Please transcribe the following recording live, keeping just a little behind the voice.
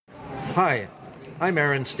Hi, I'm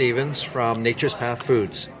Aaron Stevens from Nature's Path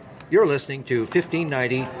Foods. You're listening to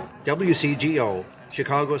 1590 WCGO,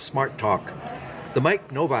 Chicago Smart Talk. The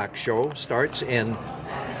Mike Novak Show starts in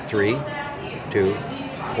 3, 2,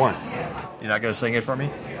 1. You're not going to sing it for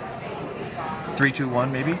me? 3, 2,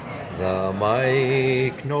 1, maybe? The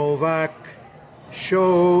Mike Novak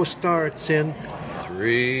Show starts in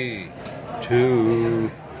 3, 2,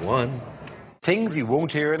 1. Things you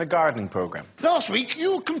won't hear in a gardening program. Last week,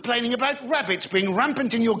 you were complaining about rabbits being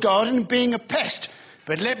rampant in your garden and being a pest.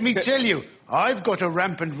 But let me tell you, I've got a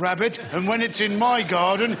rampant rabbit, and when it's in my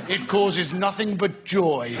garden, it causes nothing but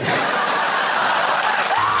joy.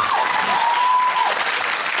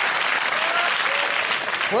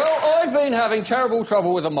 Well, I've been having terrible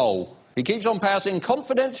trouble with a mole. He keeps on passing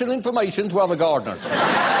confidential information to other gardeners.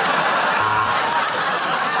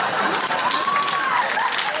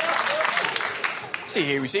 See,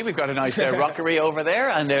 here we see we've got a nice rockery over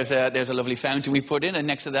there, and there's a lovely fountain we put in, and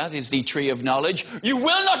next to that is the Tree of Knowledge. You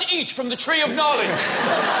will not eat from the Tree of Knowledge!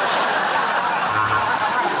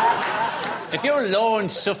 If your lawn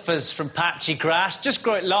suffers from patchy grass, just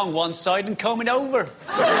grow it along one side and comb it over.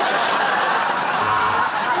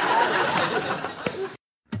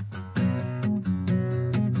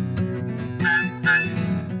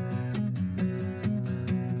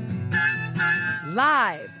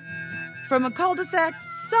 Live from a cul-de-sac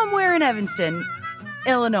somewhere in Evanston,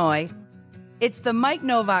 Illinois, it's the Mike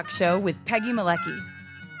Novak Show with Peggy Malecki.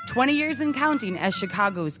 20 years and counting as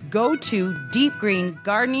Chicago's go-to deep green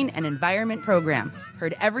gardening and environment program.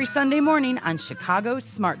 Heard every Sunday morning on Chicago's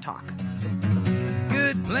Smart Talk.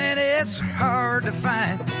 Good planets are hard to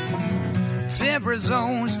find. Temperate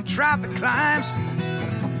zones and tropic climes.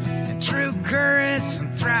 And true currents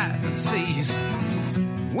and thriving seas.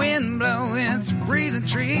 Wind blowing through breathing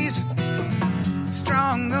trees.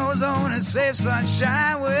 Strong ozone and safe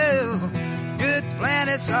sunshine. Well, good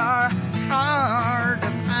planets are hard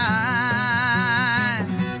to find.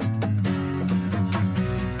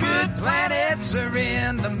 Good planets are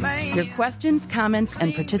in the main. Your questions, comments,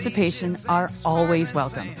 and participation are always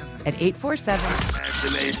welcome at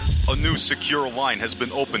 847. A new secure line has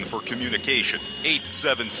been opened for communication.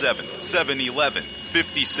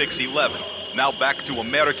 877-711-5611. Now back to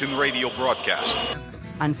American radio broadcast.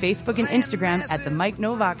 On Facebook and Instagram at The Mike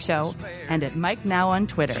Novak Show and at Mike Now on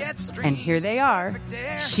Twitter. And here they are.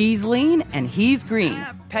 She's lean and he's green.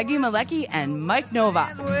 Peggy Malecki and Mike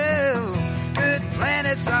Novak.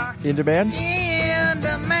 In demand? In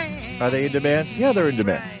demand. Are they in demand? Yeah, they're in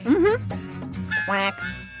demand. Mm-hmm. Quack,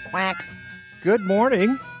 quack. Good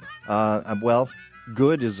morning. Well,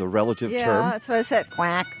 good is a relative term. Yeah, that's what I said.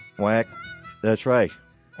 Quack. Quack. That's right.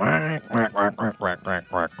 Quack, quack, quack, quack, quack, quack, quack,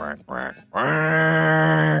 quack, quack,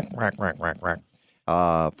 quack, quack, quack, quack, quack.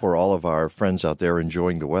 For all of our friends out there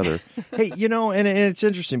enjoying the weather. Hey, and it's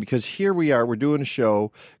interesting because here we are. We're doing a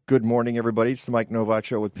show. Good morning, everybody. It's the Mike Novak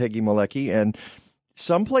Show with Peggy Malecki. And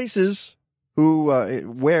some places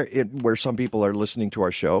where some people are listening to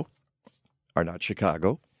our show are not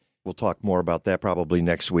Chicago. We'll talk more about that probably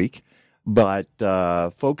next week. But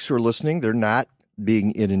folks who are listening, they're not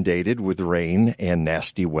being inundated with rain and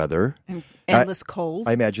nasty weather. And endless cold.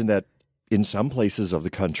 I imagine that in some places of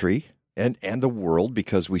the country and the world,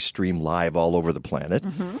 because we stream live all over the planet,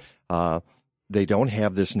 they don't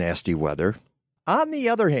have this nasty weather. On the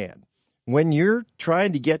other hand, when you're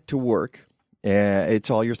trying to get to work,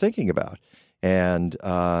 it's all you're thinking about. And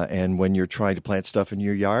when you're trying to plant stuff in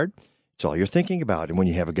your yard, it's all you're thinking about. And when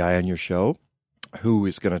you have a guy on your show who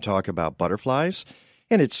is going to talk about butterflies,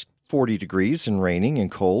 and it's 40 degrees and raining and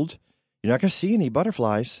cold, you're not going to see any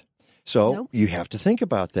butterflies. So you have to think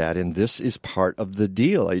about that, and this is part of the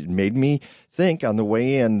deal. It made me think on the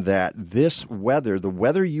way in that this weather, the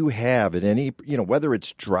weather you have at any, whether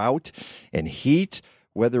it's drought and heat,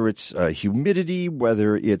 whether it's humidity,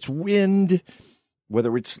 whether it's wind,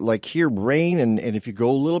 whether it's like here, rain, and if you go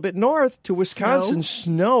a little bit north to Wisconsin,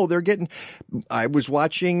 snow, they're getting... I was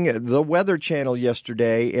watching the Weather Channel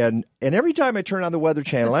yesterday, and every time I turn on the Weather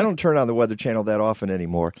Channel, I don't turn on the Weather Channel that often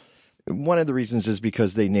anymore. One of the reasons is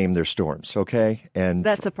because they name their storms, okay? And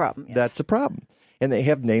that's a problem, yes. That's a problem. And they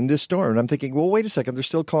have named this storm. And I'm thinking, well, wait a second, they're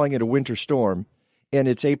still calling it a winter storm, and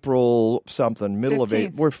it's April something, middle 15th. of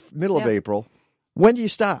April. We're middle of April. When do you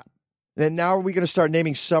stop? And now are we going to start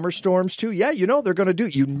naming summer storms too? Yeah, they're going to do.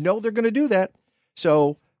 They're going to do that.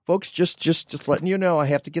 So, folks, just letting you know, I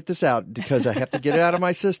have to get this out because I have to get it out of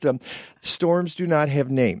my system. Storms do not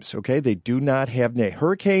have names. Okay, they do not have names.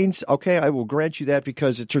 Hurricanes. Okay, I will grant you that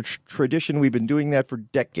because it's a tradition. We've been doing that for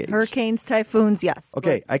decades. Hurricanes, typhoons, yes.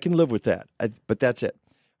 Okay, I can live with that. But that's it.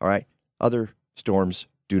 All right. Other storms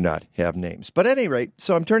do not have names. But at any rate,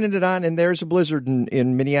 so I'm turning it on, and there's a blizzard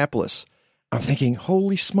in Minneapolis. I'm thinking,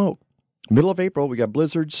 holy smoke. Middle of April, we got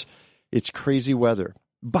blizzards. It's crazy weather.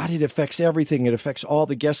 But it affects everything. It affects all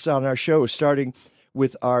the guests on our show, starting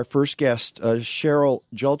with our first guest, Cheryl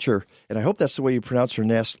Julcher. And I hope that's the way you pronounce her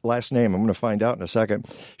last name. I'm going to find out in a second.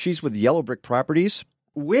 She's with Yellow Brick Properties,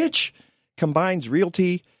 which combines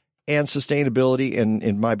realty and sustainability. And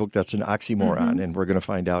in my book, that's an oxymoron. And we're going to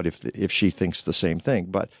find out if she thinks the same thing.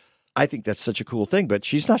 But I think that's such a cool thing. But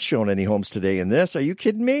she's not showing any homes today in this. Are you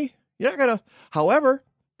kidding me? You're not going to. However,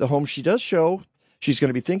 the home she does show, she's going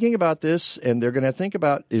to be thinking about this, and they're going to think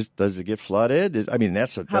about, does it get flooded?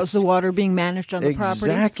 How's the water being managed on the property?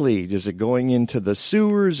 Exactly. Is it going into the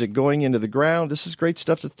sewers? Is it going into the ground? This is great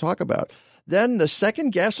stuff to talk about. Then the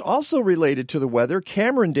second guest, also related to the weather,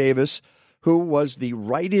 Cameron Davis, who was the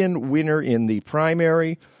write-in winner in the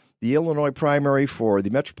primary, the Illinois primary for the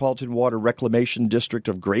Metropolitan Water Reclamation District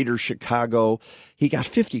of Greater Chicago. He got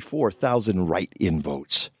 54,000 write-in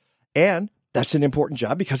votes. And that's an important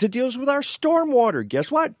job because it deals with our stormwater. Guess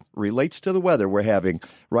what? Relates to the weather we're having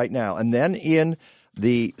right now. And then in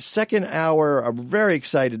the second hour, I'm very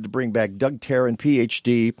excited to bring back Doug Taron,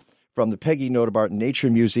 Ph.D., from the Peggy Notebarton Nature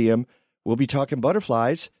Museum. We'll be talking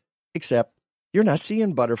butterflies, except you're not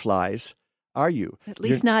seeing butterflies, are you? At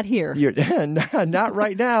least not here. You're not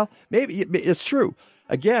right now. Maybe it's true.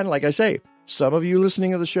 Again, like I say, some of you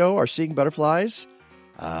listening to the show are seeing butterflies.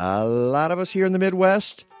 A lot of us here in the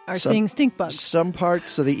Midwest are seeing stink bugs. Some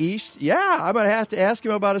parts of the East. Yeah, I'm going to have to ask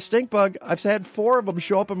him about a stink bug. I've had 4 of them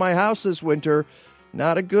show up in my house this winter.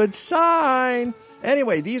 Not a good sign.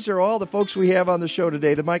 Anyway, these are all the folks we have on the show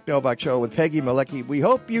today, the Mike Novak Show with Peggy Malecki. We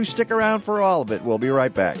hope you stick around for all of it. We'll be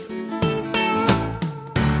right back.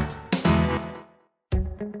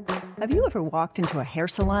 Have you ever walked into a hair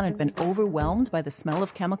salon and been overwhelmed by the smell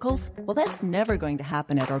of chemicals? Well, that's never going to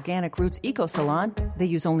happen at Organic Roots Eco Salon. They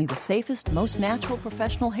use only the safest, most natural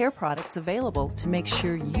professional hair products available to make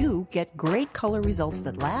sure you get great color results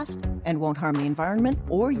that last and won't harm the environment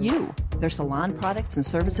or you. Their salon products and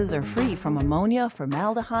services are free from ammonia,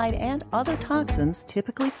 formaldehyde, and other toxins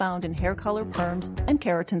typically found in hair color perms and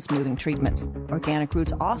keratin smoothing treatments. Organic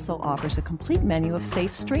Roots also offers a complete menu of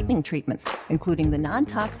safe straightening treatments, including the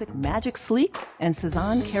non-toxic Magic Sleek and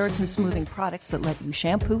Cezanne keratin smoothing products that let you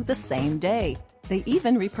shampoo the same day. They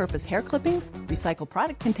even repurpose hair clippings, recycle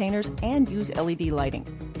product containers, and use LED lighting.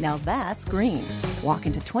 Now that's green. Walk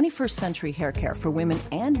into 21st century hair care for women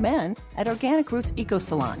and men at Organic Roots Eco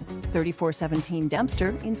Salon, 3417 Dempster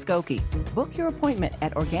in Skokie. Book your appointment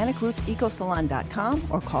at organicrootsecosalon.com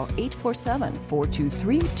or call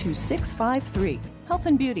 847-423-2653. Health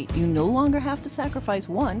and beauty, you no longer have to sacrifice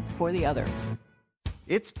one for the other.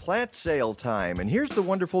 It's plant sale time, and here's the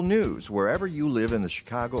wonderful news. Wherever you live in the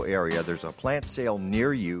Chicago area, there's a plant sale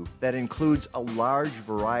near you that includes a large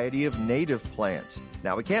variety of native plants.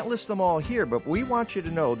 Now, we can't list them all here, but we want you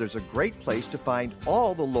to know there's a great place to find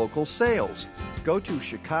all the local sales. Go to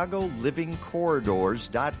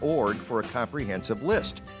ChicagoLivingCorridors.org for a comprehensive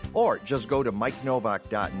list, or just go to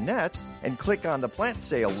MikeNovak.net and click on the plant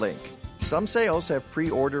sale link. Some sales have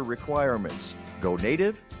pre-order requirements. Go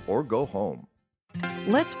native or go home.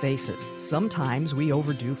 Let's face it, sometimes we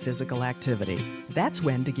overdo physical activity. That's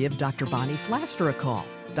when to give Dr. Bonnie Flaster a call.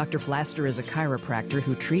 Dr. Flaster is a chiropractor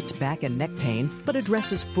who treats back and neck pain, but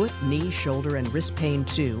addresses foot, knee, shoulder, and wrist pain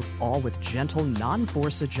too, all with gentle,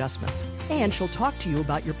 non-force adjustments. And she'll talk to you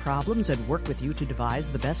about your problems and work with you to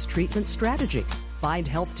devise the best treatment strategy. Find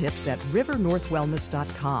health tips at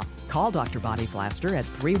rivernorthwellness.com. Call Dr. Bonnie Flaster at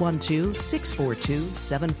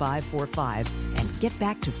 312-642-7545 and get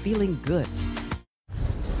back to feeling good.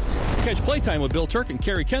 Catch Playtime with Bill Turk and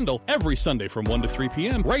Carrie Kendall every Sunday from 1 to 3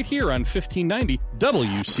 p.m. right here on 1590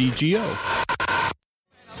 WCGO.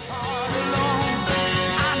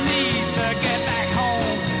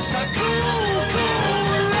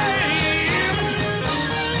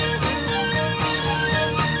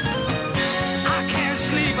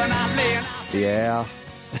 Yeah,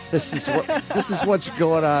 this is what's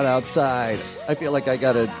going on outside. I feel like I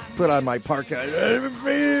got to put on my parka.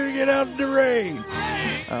 Get out in the rain.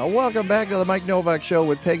 Welcome back to the Mike Novak Show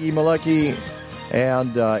with Peggy Malecki.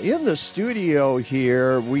 And in the studio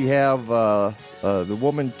here, we have the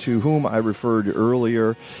woman to whom I referred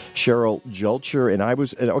earlier, Cheryl Julcher. And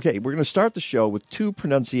we're going to start the show with 2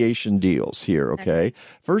 pronunciation deals here, okay?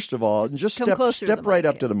 First of all, just step right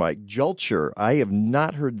up to the mic. Julcher, I have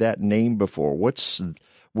not heard that name before.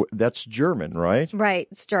 That's German, right? Right,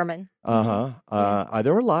 it's German. Uh-huh. Are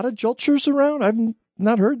there a lot of Julchers around? I've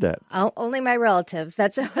Not heard that. Only my relatives.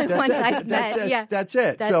 That's the only ones I've met. Yeah, that's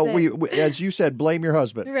it. That's so it. we, as you said, blame your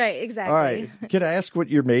husband. Right, exactly. All right. Can I ask what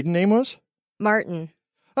your maiden name was? Martin.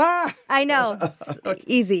 Ah! I know.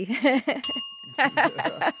 Easy.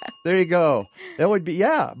 There you go. That would be,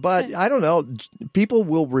 yeah. But I don't know. People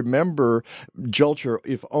will remember Julcher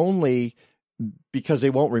if only because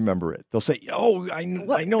they won't remember it. They'll say, oh, I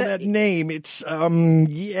know that name. It's,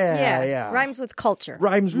 yeah. Rhymes with culture.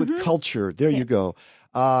 Rhymes with culture. There you go.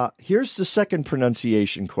 Here's the second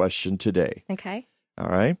pronunciation question today. Okay. All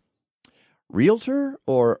right. Realtor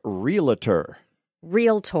or realtor?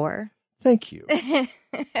 Realtor. Thank you.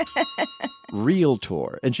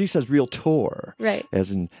 Realtor. And she says realtor. Right.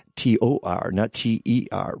 As in T-O-R, not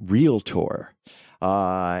T-E-R. Realtor.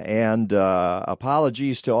 And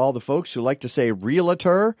apologies to all the folks who like to say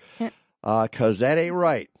realtor, because that ain't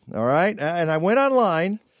right. All right. And I went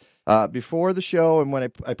online before the show, and when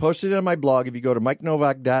I posted it on my blog, if you go to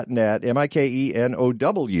MikeNowak.net,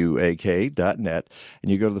 MikeNowak.net,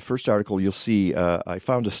 and you go to the first article, you'll see I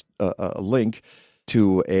found a link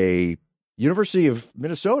to a University of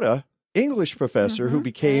Minnesota English professor who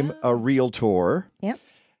became a realtor. Yep.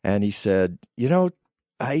 And he said,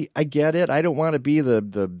 I get it. I don't want to be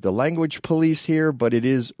the language police here, but it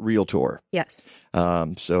is realtor. Yes.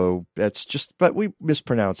 So that's just, but we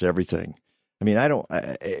mispronounce everything. I mean,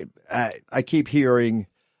 I keep hearing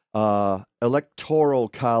electoral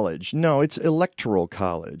college. No, it's electoral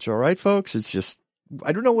college. All right, folks? It's just,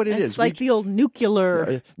 I don't know what it is. It's like the old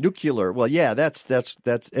nuclear. Nuclear. Well, yeah, that's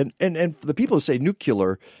and the people who say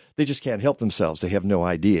nuclear, they just can't help themselves. They have no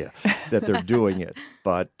idea that they're doing it.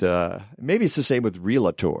 But maybe it's the same with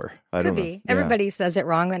realtor. I don't know. Could be. Everybody says it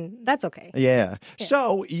wrong, and that's okay. Yeah.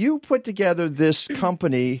 So you put together this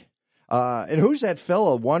company. And who's that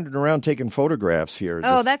fellow wandering around taking photographs here?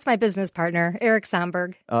 Oh, that's my business partner, Eric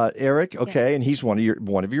Somberg. Eric, okay, and he's one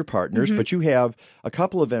of your partners. But you have a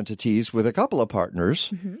couple of entities with a couple of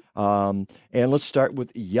partners. And let's start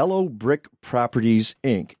with Yellow Brick Properties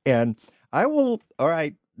Inc. And I will. All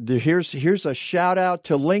right, here's a shout out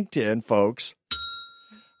to LinkedIn, folks,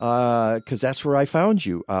 because that's where I found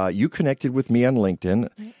you. You connected with me on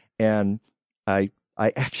LinkedIn, and I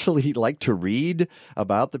actually like to read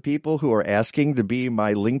about the people who are asking to be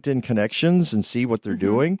my LinkedIn connections and see what they're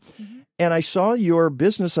doing. And I saw your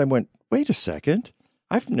business. I went, wait a second.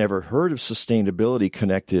 I've never heard of sustainability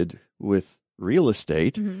connected with real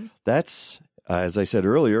estate. That's, as I said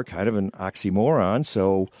earlier, kind of an oxymoron.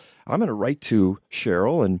 So I'm going to write to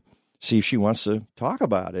Cheryl and see if she wants to talk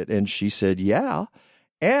about it. And she said, yeah.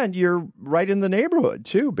 And you're right in the neighborhood,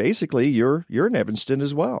 too. Basically, you're in Evanston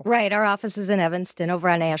as well. Right. Our office is in Evanston over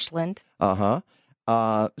on Ashland. So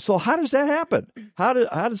how does that happen? How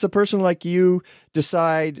does a person like you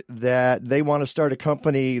decide that they want to start a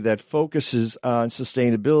company that focuses on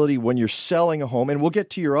sustainability when you're selling a home? And we'll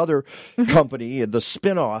get to your other company, the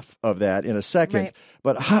spinoff of that in a second. Right.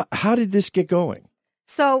 But how did this get going?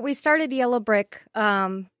 So we started Yellow Brick.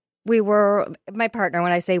 We were, my partner,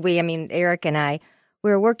 when I say we, I mean Eric and I. We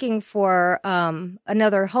were working for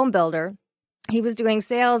another home builder. He was doing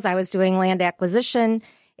sales. I was doing land acquisition.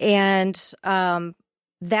 And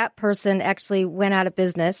that person actually went out of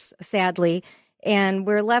business, sadly. And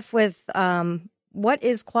we're left with what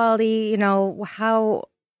is quality?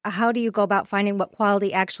 How do you go about finding what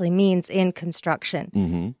quality actually means in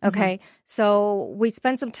construction? Okay. So we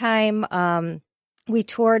spent some time. We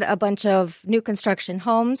toured a bunch of new construction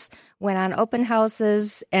homes, went on open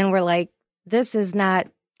houses, and we're like, This is not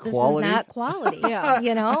quality. Yeah.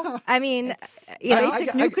 I mean,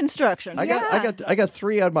 basic new construction. I got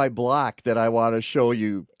three on my block that I want to show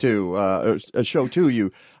you to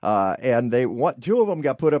you. And two of them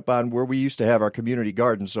got put up on where we used to have our community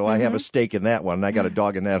garden. So I have a stake in that one. And I got a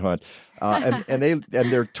dog in that hunt. And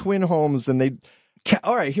they're twin homes. And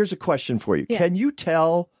all right. Here's a question for you. Yeah. Can you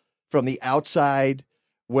tell from the outside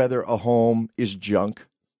whether a home is junk?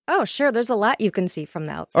 Oh, sure. There's a lot you can see from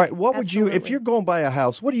the outside. All right. What would you, if you're going by a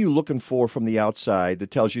house, what are you looking for from the outside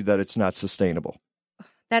that tells you that it's not sustainable?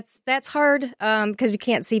 That's hard because you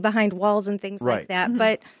can't see behind walls and things like that.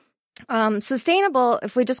 But sustainable,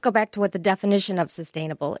 if we just go back to what the definition of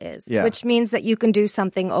sustainable is, which means that you can do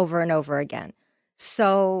something over and over again.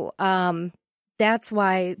 So that's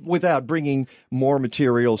why... Without bringing more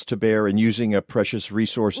materials to bear and using precious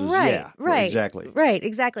resources. Right. Exactly. Right,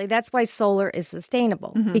 exactly. That's why solar is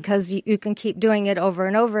sustainable, because you can keep doing it over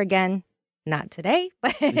and over again. Not today,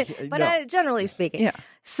 but generally speaking. Yeah.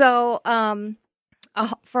 So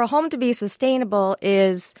for a home to be sustainable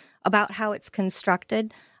is about how it's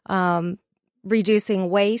constructed, reducing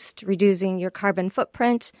waste, reducing your carbon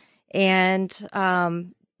footprint, and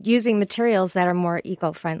using materials that are more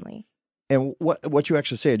eco-friendly. And what you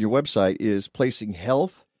actually say on your website is placing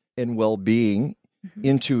health and well-being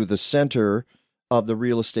into the center of the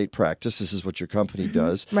real estate practice. This is what your company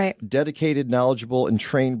does. Right. Dedicated, knowledgeable, and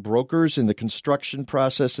trained brokers in the construction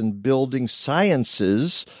process and building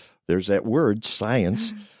sciences. There's that word,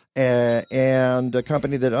 science. And a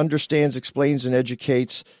company that understands, explains, and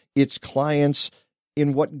educates its clients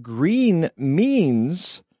in what green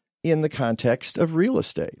means in the context of real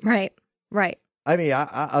estate. Right. I mean,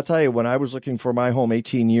 I'll tell you, when I was looking for my home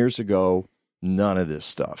 18 years ago, none of this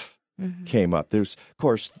stuff came up. There's, of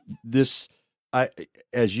course, this,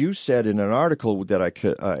 as you said in an article that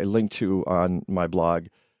I linked to on my blog,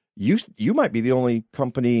 you might be the only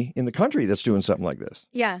company in the country that's doing something like this.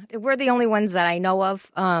 Yeah, we're the only ones that I know of.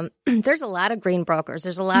 There's a lot of green brokers.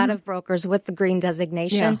 There's a lot of brokers with the green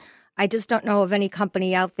designation. Yeah. I just don't know of any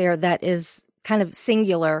company out there that is kind of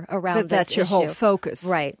singular around That's your whole focus.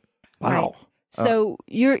 Right. Wow. Right. So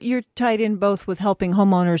you're tied in both with helping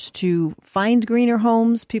homeowners to find greener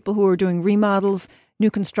homes, people who are doing remodels, new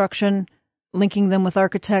construction, linking them with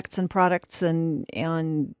architects and products,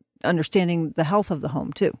 and understanding the health of the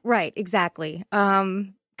home too. Right, exactly.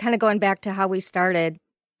 Kind of going back to how we started,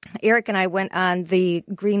 Eric and I went on the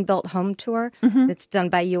Green Built Home Tour that's done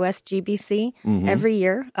by USGBC every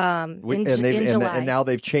year in July. And now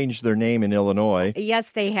they've changed their name in Illinois.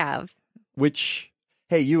 Yes, they have. Which...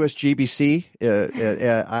 Hey, USGBC,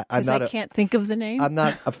 I can't think of the name. I'm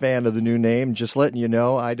not a fan of the new name. Just letting you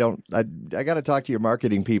know, I got to talk to your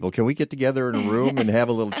marketing people. Can we get together in a room and have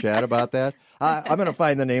a little chat about that? I'm going to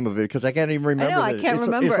find the name of it because I can't even remember. I can't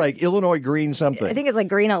remember. It's like Illinois Green something. I think it's like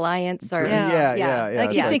Green Alliance or yeah. I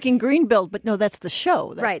keep thinking Green Build, but no, that's the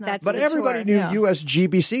show. That's but everybody knew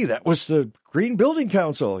USGBC. That was the Green Building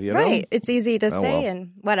Council. You know, right? It's easy to say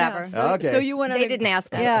and whatever. Yeah. So you went. They didn't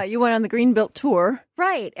ask us. Yeah, you went on the Green Built tour.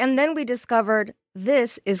 Right. And then we discovered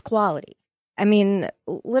this is quality. I mean,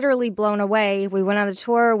 literally blown away. We went on the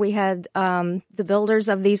tour. We had the builders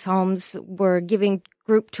of these homes were giving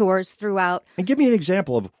group tours throughout. And give me an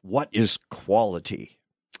example of what is quality.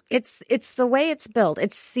 It's the way it's built.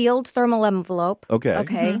 It's sealed thermal envelope.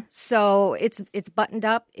 Okay. So it's buttoned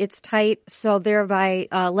up. It's tight. So thereby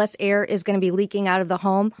less air is going to be leaking out of the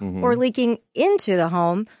home or leaking into the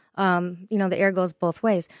home. The air goes both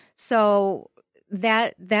ways. So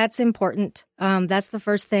that's important. That's the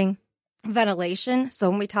first thing. Ventilation.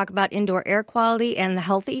 So when we talk about indoor air quality and the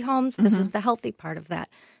healthy homes, this is the healthy part of that.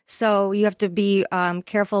 So you have to be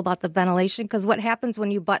careful about the ventilation because what happens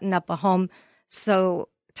when you button up a home so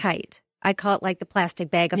tight? I call it like the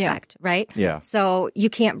plastic bag effect, right? Yeah. So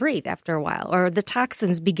you can't breathe after a while or the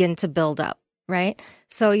toxins begin to build up, right?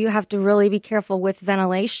 So you have to really be careful with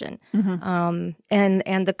ventilation and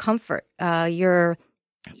the comfort. Your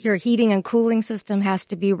heating and cooling system has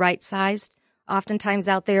to be right-sized. Oftentimes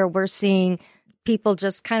out there, we're seeing people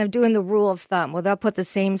just kind of doing the rule of thumb. Well, they'll put the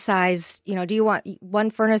same size, do you want one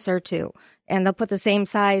furnace or two? And they'll put the same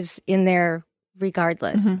size in there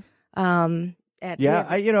regardless. And I'm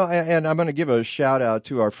going to give a shout out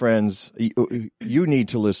to our friends. You need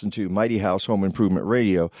to listen to Mighty House Home Improvement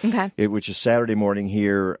Radio, which is Saturday morning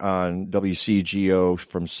here on WCGO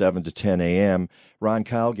from 7 to 10 a.m. Ron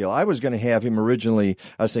Cowgill. I was going to have him originally.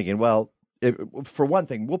 I was thinking, well, for one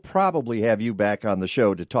thing, we'll probably have you back on the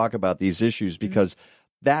show to talk about these issues because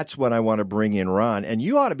that's when I want to bring in Ron. And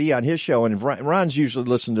you ought to be on his show. And Ron's usually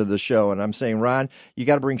listened to the show. And I'm saying, Ron, you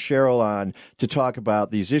got to bring Cheryl on to talk about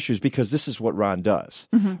these issues because this is what Ron does.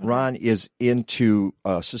 Ron is into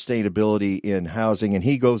sustainability in housing. And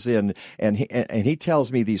he goes in and he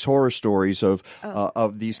tells me these horror stories of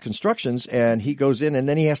these constructions. And he goes in and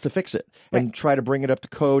then he has to fix it and try to bring it up to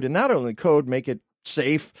code. And not only code, make it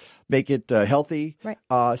safe, make it healthy,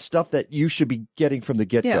 stuff that you should be getting from the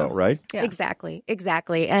get-go, right? Yeah. Exactly.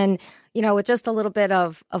 And, with just a little bit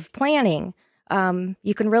of planning,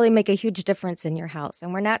 you can really make a huge difference in your house.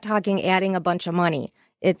 And we're not talking adding a bunch of money.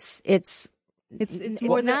 It's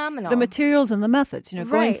more nominal. The materials and the methods,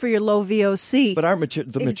 going for your low VOC. But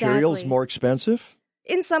aren't the materials more expensive?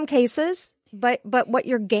 In some cases. But what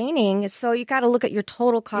you're gaining, so you got to look at your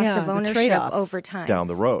total cost of ownership over time. Down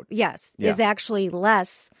the road. Yes, is actually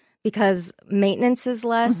less because maintenance is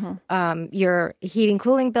less. Your heating,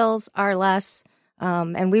 cooling bills are less.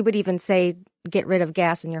 And we would even say get rid of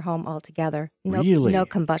gas in your home altogether. Really? No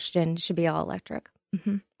combustion. It should be all electric.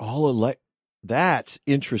 All electric. That's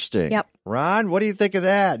interesting. Yep. Ron, what do you think of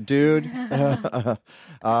that, dude? Again,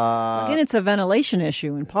 it's a ventilation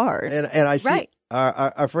issue in part. And I see. Right.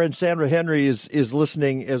 Our friend Sandra Henry is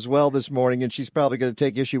listening as well this morning, and she's probably going to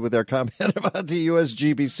take issue with our comment about the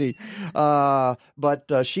USGBC.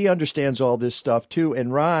 But she understands all this stuff, too.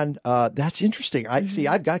 And, Ron, that's interesting.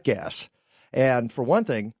 I've got gas. And for one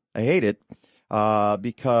thing, I hate it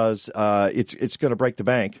because it's going to break the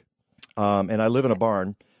bank. And I live in a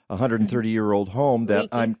barn, a 130-year-old home that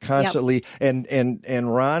I'm constantly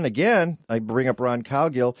and Ron, again, I bring up Ron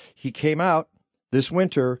Cowgill. He came out this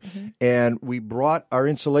winter, and we brought our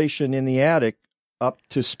insulation in the attic up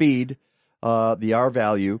to speed, the R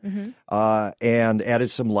value, and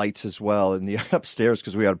added some lights as well in the upstairs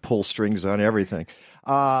because we had to pull strings on everything.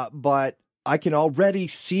 But I can already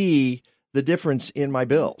see the difference in my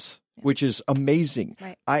bills, which is amazing.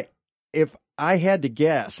 Right. If I had to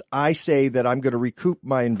guess, I say that I'm going to recoup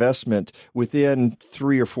my investment within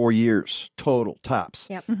 3 or 4 years total, tops,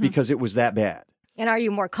 because it was that bad. And are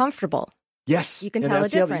you more comfortable? Yes. You can tell the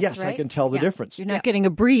difference, yes, right? I can tell the difference. You're not getting a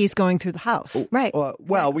breeze going through the house. Right.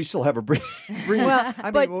 Well, we still have a breeze. Well,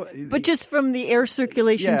 but just from the air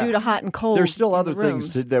circulation due to hot and cold. There's still other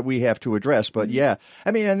things that we have to address. But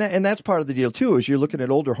I mean, and that's part of the deal, too, is you're looking at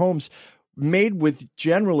older homes made with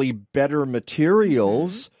generally better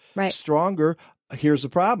materials, stronger. Here's the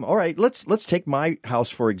problem. All right, let's take my house,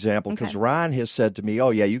 for example, because Ron has said to me, oh,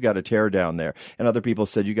 yeah, you got to tear down there. And other people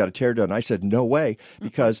said, you got to tear down. I said, no way,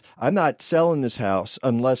 because I'm not selling this house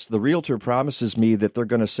unless the realtor promises me that they're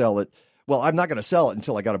going to sell it. Well, I'm not going to sell it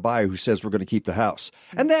until I got a buyer who says we're going to keep the house.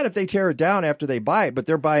 And then if they tear it down after they buy it, but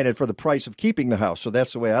they're buying it for the price of keeping the house. So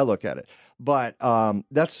that's the way I look at it. But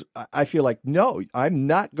I feel like, no, I'm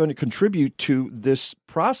not going to contribute to this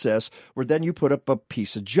process where then you put up a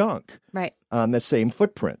piece of junk on that same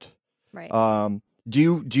footprint. Right.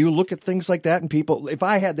 Do you look at things like that? And people, if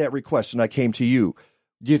I had that request and I came to you,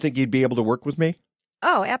 do you think you'd be able to work with me?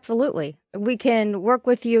 Oh, absolutely. We can work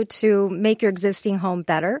with you to make your existing home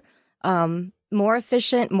better, more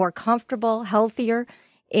efficient, more comfortable, healthier.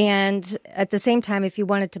 And at the same time, if you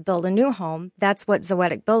wanted to build a new home, that's what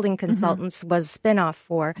Zoetic Building Consultants was spin-off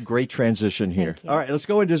for. Great transition here. All right, let's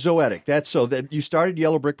go into Zoetic. That's so that you started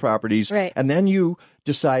Yellow Brick Properties, and then you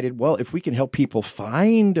decided, well, if we can help people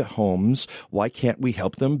find homes, why can't we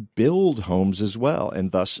help them build homes as well?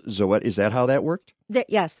 And thus, Zoetic, is that how that worked?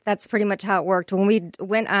 Yes, that's pretty much how it worked. When we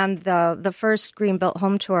went on the first Green Built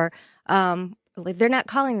Home Tour, they're not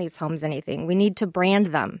calling these homes anything. We need to brand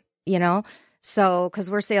them, So, because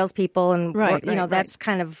we're salespeople and, that's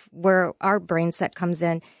kind of where our brain set comes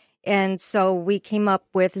in. And so we came up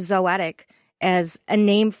with Zoetic as a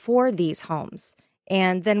name for these homes.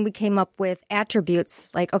 And then we came up with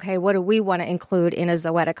attributes like, okay, what do we want to include in a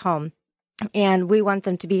Zoetic home? And we want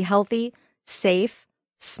them to be healthy, safe,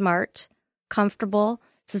 smart, comfortable,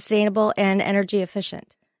 sustainable, and energy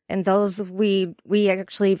efficient. And those, we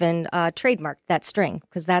actually even trademarked that string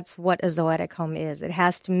because that's what a Zoetic home is. It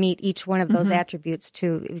has to meet each one of those attributes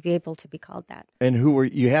to be able to be called that. And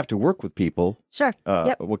you have to work with people. Sure.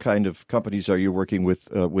 What kind of companies are you working with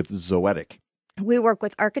Zoetic? We work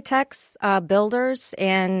with architects, builders,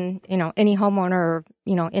 and, any homeowner or,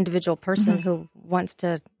 individual person who wants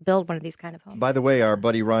to build one of these kind of homes. By the way, our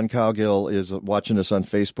buddy Ron Cowgill is watching us on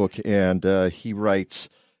Facebook, and he writes,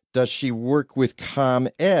 does she work with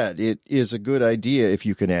ComEd? It is a good idea if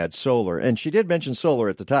you can add solar. And she did mention solar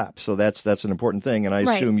at the top, so that's an important thing. And I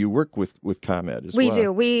assume you work with ComEd as well. We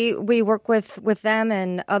do. We work with them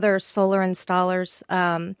and other solar installers.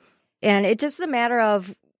 And it's just a matter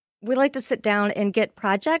of we like to sit down and get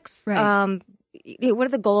projects. Right. What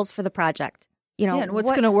are the goals for the project? And what's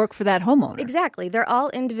going to work for that homeowner? Exactly. They're all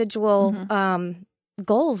individual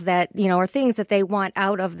goals that, are things that they want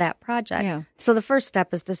out of that project. Yeah. So the first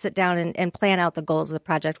step is to sit down and plan out the goals of the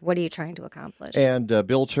project. What are you trying to accomplish? And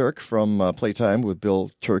Bill Turk from Playtime with Bill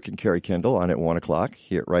Turk and Carrie Kendall on at 1 o'clock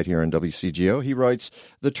right here on WCGO. He writes,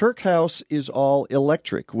 the Turk house is all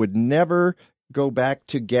electric, would never go back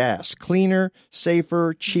to gas. Cleaner,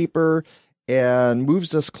 safer, cheaper, and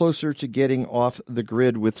moves us closer to getting off the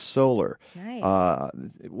grid with solar. Nice.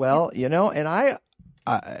 And I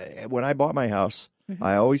when I bought my house,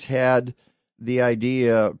 I always had the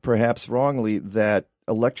idea, perhaps wrongly, that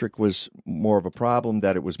electric was more of a problem,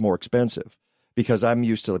 that it was more expensive. Because I'm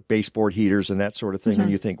used to baseboard heaters and that sort of thing, and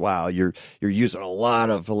you think, wow, you're using a lot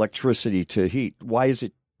of electricity to heat. Why is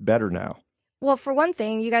it better now? Well, for one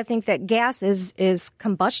thing, you got to think that gas is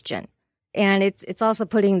combustion, and it's also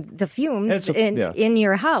putting the fumes in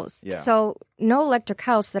your house. Yeah. So no electric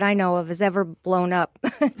house that I know of has ever blown up.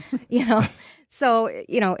 So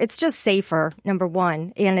it's just safer, number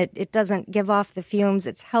one, and it doesn't give off the fumes.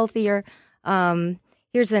 It's healthier.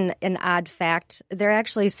 Here's an odd fact. They're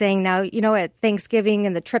actually saying now, at Thanksgiving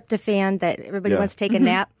and the tryptophan that everybody wants to take a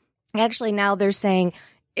nap. Actually, now they're saying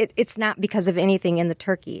it's not because of anything in the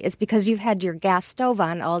turkey. It's because you've had your gas stove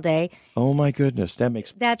on all day. Oh, my goodness.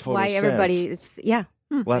 That's total why everybody is,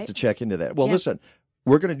 We'll have to check into that. Well, listen,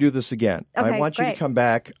 we're going to do this again. Okay, I want you to come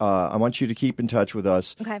back. I want you to keep in touch with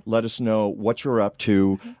us. Okay. Let us know what you're up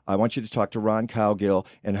to. I want you to talk to Ron Cowgill.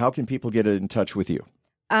 And how can people get in touch with you?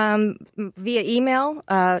 Via email,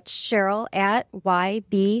 Cheryl at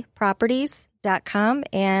ybproperties.com.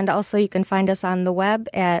 And also you can find us on the web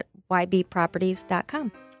at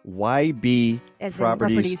ybproperties.com. YB As in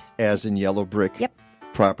Properties, as in yellow brick. Yep.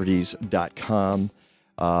 Properties.com.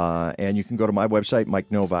 And you can go to my website,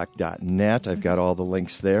 MikeNovak.net. I've got all the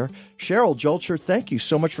links there. Cheryl Julcher, thank you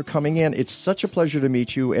so much for coming in. It's such a pleasure to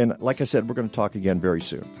meet you. And like I said, we're going to talk again very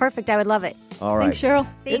soon. Perfect. I would love it. All right. Thanks, Cheryl.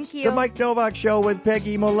 Thank you. The Mike Novak Show with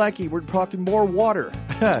Peggy Malecki. We're talking more water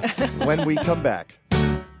when we come back.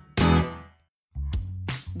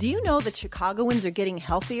 Do you know that Chicagoans are getting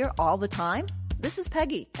healthier all the time? This is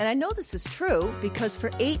Peggy, and I know this is true because for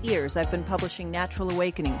 8 years I've been publishing Natural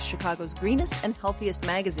Awakenings, Chicago's greenest and healthiest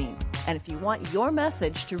magazine. And if you want your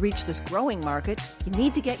message to reach this growing market, you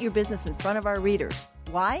need to get your business in front of our readers.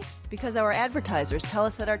 Why? Because our advertisers tell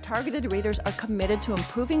us that our targeted readers are committed to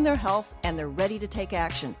improving their health and they're ready to take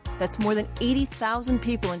action. That's more than 80,000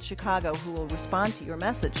 people in Chicago who will respond to your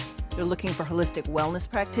message. They're looking for holistic wellness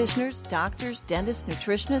practitioners, doctors, dentists,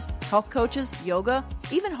 nutritionists, health coaches, yoga,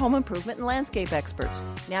 even home improvement and landscape experts.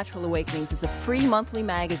 Natural Awakenings is a free monthly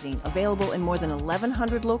magazine available in more than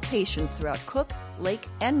 1,100 locations throughout Cook, Lake,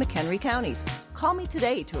 and McHenry counties. Call me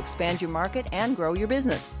today to expand your market and grow your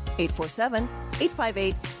business.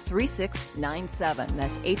 847-858-3697.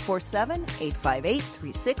 That's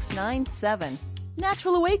 847-858-3697.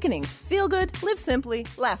 Natural Awakenings. Feel good, live simply,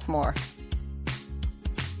 laugh more.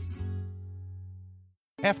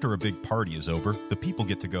 After a big party is over, the people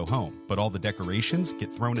get to go home, but all the decorations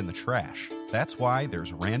get thrown in the trash. That's why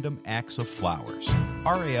there's Random Acts of Flowers.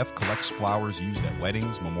 RAF collects flowers used at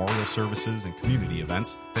weddings, memorial services, and community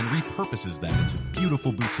events, then repurposes them into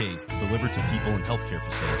beautiful bouquets to deliver to people in healthcare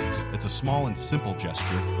facilities. It's a small and simple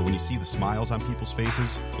gesture, but when you see the smiles on people's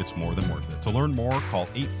faces, it's more than worth it. To learn more, call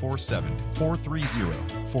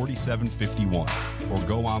 847-430-4751 or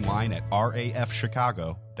go online at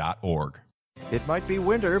rafchicago.org. It might be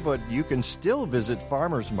winter, but you can still visit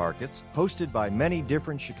farmers markets hosted by many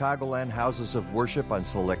different Chicagoland houses of worship on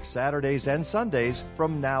select Saturdays and Sundays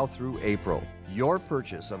from now through April. Your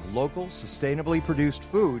purchase of local, sustainably produced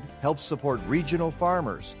food helps support regional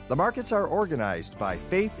farmers. The markets are organized by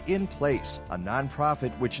Faith in Place, a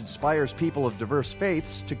nonprofit which inspires people of diverse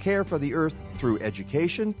faiths to care for the earth through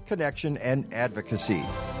education, connection, and advocacy.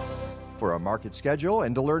 For a market schedule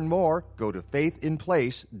and to learn more, go to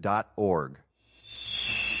faithinplace.org.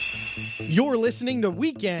 You're listening to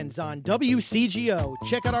Weekends on WCGO.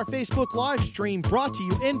 Check out our Facebook live stream brought to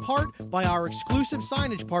you in part by our exclusive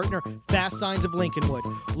signage partner, Fast Signs of Lincolnwood.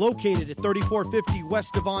 Located at 3450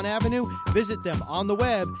 West Devon Avenue, visit them on the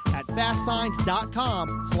web at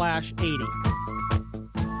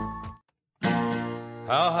fastsigns.com/80.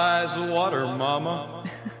 How high's the water, Mama?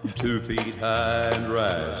 2 feet high and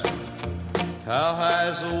rising. How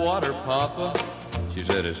high's the water, Papa? She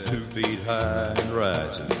said it's 2 feet high and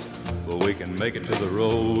rising. Well, we can make it to the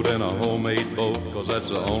road in a homemade boat, 'cause that's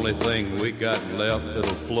the only thing we got left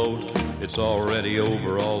that'll float. It's already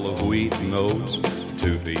over all the wheat and oats,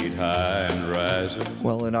 2 feet high and rising.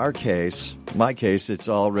 Well, in our case, my case, it's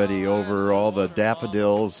already over all the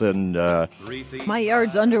daffodils and my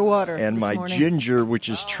yard's underwater. And this my morning. ginger, which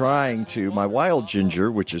is trying to, my wild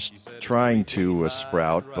ginger, which is trying to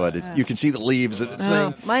sprout, but you can see the leaves that it's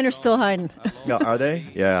saying. Mine are still hiding. No, are they?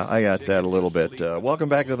 Yeah, I got that a little bit. Welcome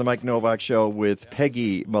back to the Mike Novak Show with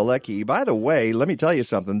Peggy Malecki. By the way, let me tell you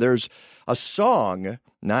something. There's a song,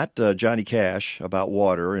 not Johnny Cash, about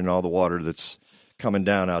water and all the water that's coming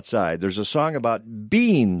down outside. There's a song about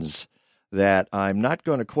beans that I'm not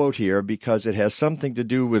going to quote here because it has something to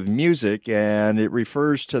do with music and it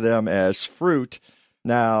refers to them as fruit.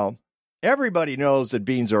 Now, everybody knows that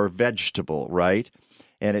beans are a vegetable, right?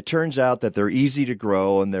 And it turns out that they're easy to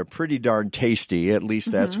grow and they're pretty darn tasty. At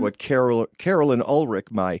least that's what Carolyn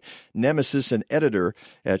Ulrich, my nemesis and editor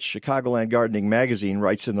at Chicagoland Gardening Magazine,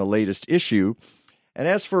 writes in the latest issue. And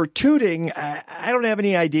as for tooting, I don't have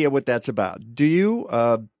any idea what that's about. Do you?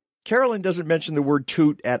 Carolyn doesn't mention the word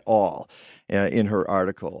toot at all in her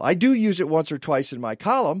article. I do use it once or twice in my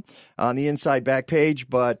column on the inside back page,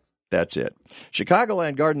 but That's it.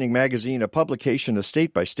 Chicagoland Gardening Magazine, a publication of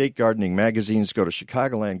state-by-state gardening magazines. Go to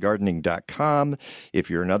chicagolandgardening.com. If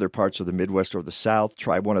you're in other parts of the Midwest or the South,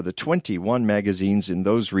 try one of the 21 magazines in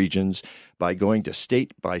those regions by going to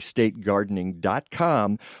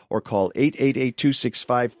statebystategardening.com or call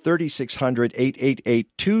 888-265-3600,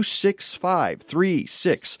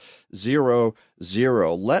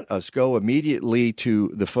 888-265-3600. Let us go immediately to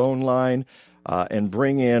the phone line. And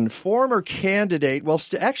bring in former candidate,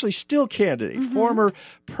 actually still candidate, former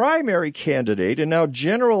primary candidate, and now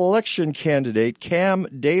general election candidate, Cam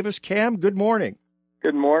Davis. Cam, good morning.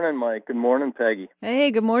 Good morning, Mike. Good morning, Peggy.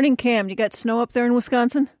 Hey, good morning, Cam. You got snow up there in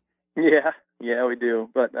Wisconsin? Yeah, we do,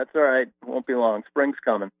 but that's all right. Won't be long. Spring's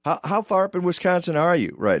coming. How far up in Wisconsin are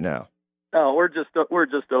you right now? Oh, we're just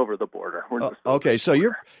over the border. Okay, so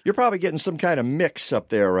you're probably getting some kind of mix up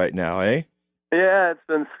there right now, eh? Yeah, it's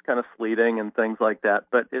been kind of sleeting and things like that,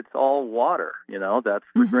 but it's all water, that's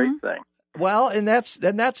the great thing. Well, and that's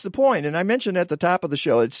the point. And I mentioned at the top of the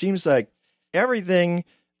show, it seems like everything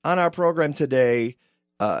on our program today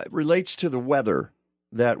relates to the weather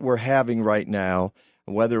that we're having right now,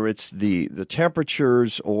 whether it's the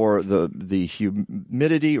temperatures or the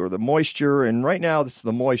humidity or the moisture. And right now, it's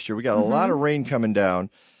the moisture. We got a lot of rain coming down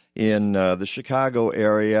in the Chicago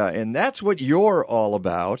area, and that's what you're all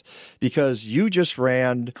about, because you just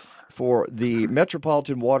ran for the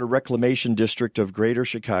Metropolitan Water Reclamation District of Greater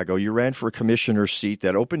Chicago. You ran for a commissioner's seat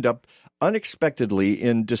that opened up unexpectedly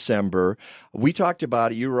in December. We talked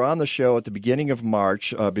about it. You were on the show at the beginning of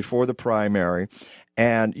March before the primary,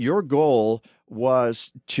 and your goal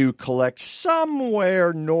was to collect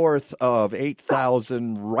somewhere north of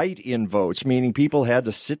 8,000 write-in votes, meaning people had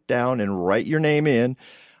to sit down and write your name in.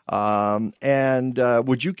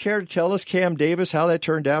 Would you care to tell us, Cam Davis, how that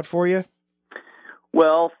turned out for you?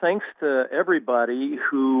 Well, thanks to everybody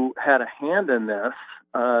who had a hand in this,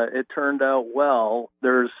 it turned out well.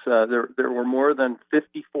 There were more than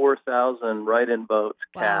 54,000 write-in votes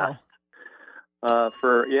cast.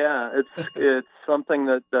 It's something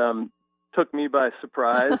that took me by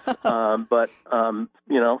surprise, but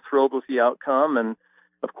thrilled with the outcome. And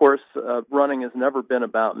of course, running has never been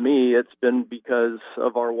about me. It's been because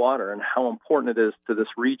of our water and how important it is to this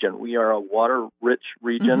region. We are a water-rich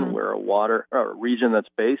region. We're a region that's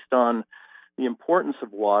based on the importance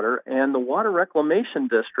of water. And the Water Reclamation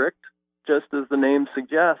District, just as the name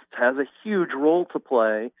suggests, has a huge role to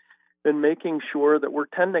play in making sure that we're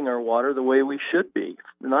tending our water the way we should be,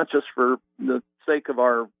 not just for the sake of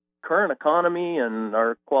our current economy and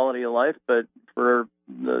our quality of life, but for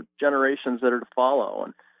the generations that are to follow.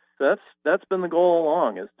 And that's been the goal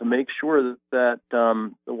along, is to make sure that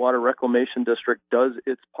the Water Reclamation District does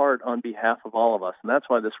its part on behalf of all of us. And that's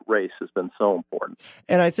why this race has been so important.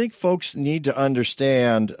 And I think folks need to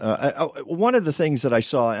understand, one of the things that I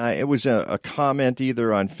saw, it was a comment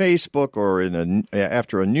either on Facebook or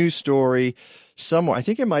after a news story somewhere, I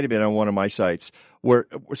think it might have been on one of my sites, where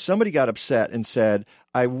somebody got upset and said,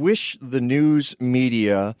 I wish the news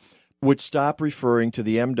media would stop referring to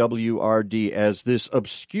the MWRD as this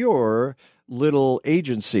obscure little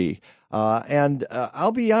agency.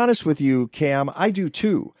 I'll be honest with you, Cam, I do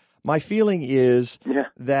too. My feeling is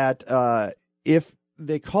that if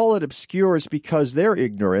they call it obscure, it's because they're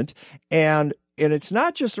ignorant. And it's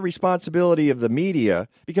not just the responsibility of the media,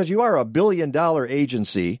 because you are a $1 billion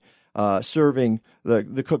agency serving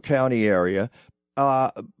the Cook County area.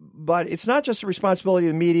 But it's not just the responsibility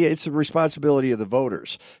of the media, it's the responsibility of the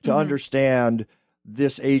voters to understand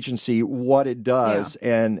this agency, what it does,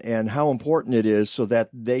 and how important it is, so that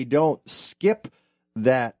they don't skip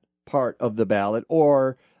that part of the ballot,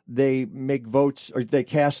 or they make votes, or they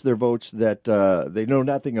cast their votes that they know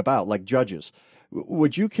nothing about, like judges.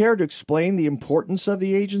 Would you care to explain the importance of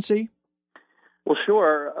the agency? Well,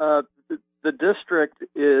 sure. The district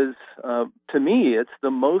is, to me, it's the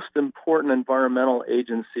most important environmental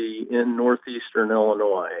agency in northeastern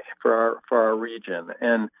Illinois for our region.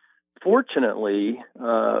 And fortunately,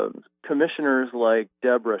 commissioners like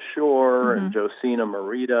Deborah Shore and Josina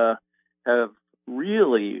Morita have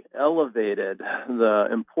really elevated the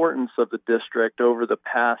importance of the district over the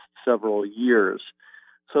past several years,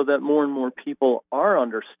 so that more and more people are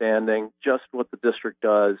understanding just what the district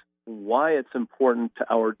does, why it's important to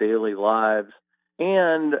our daily lives,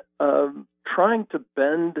 and trying to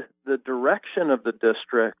bend the direction of the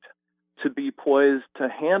district to be poised to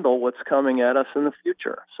handle what's coming at us in the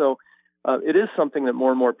future. So it is something that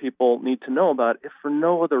more and more people need to know about, if for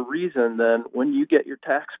no other reason than when you get your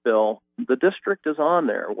tax bill, the district is on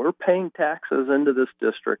there. We're paying taxes into this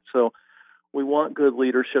district. So We want good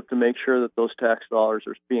leadership to make sure that those tax dollars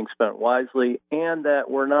are being spent wisely and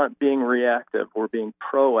that we're not being reactive. We're being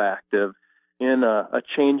proactive in a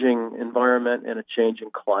changing environment and a changing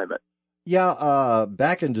climate. Yeah,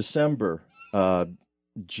 back in December,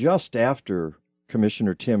 just after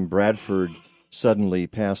Commissioner Tim Bradford suddenly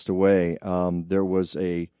passed away, there was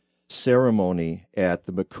a ceremony at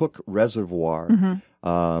the McCook Reservoir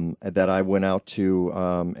that I went out to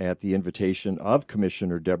at the invitation of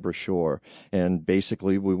Commissioner Deborah Shore. And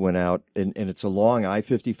basically we went out, and it's along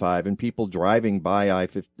I-55, and people driving by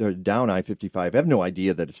down I-55 have no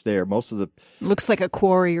idea that it's there. Most of the... Looks like a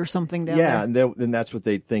quarry or something down there. Yeah, and that's what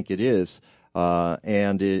they think it is. At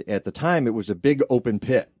the time, it was a big open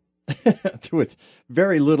pit with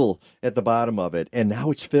very little at the bottom of it, and now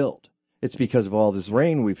it's filled. It's because of all this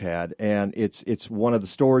rain we've had, and it's one of the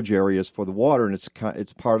storage areas for the water, and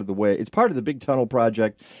it's part of the way. It's part of the big tunnel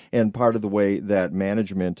project, and part of the way that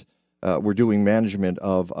we're doing management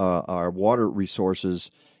of our water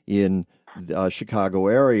resources in the Chicago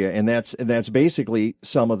area, and that's basically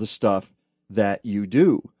some of the stuff that you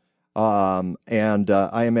do. I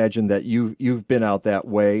imagine that you've been out that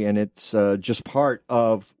way, and it's just part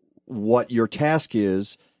of what your task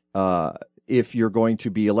is. If you're going to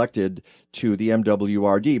be elected to the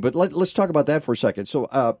MWRD. But let's talk about that for a second. So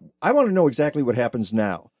I want to know exactly what happens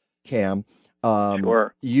now, Cam.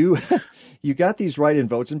 Sure. You got these write-in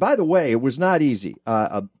votes. And by the way, it was not easy.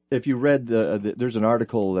 If you read there's an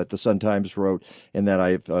article that the Sun-Times wrote and that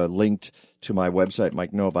I've linked to my website,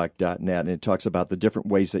 MikeNovak.net, and it talks about the different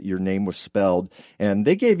ways that your name was spelled. And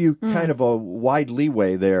they gave you kind of a wide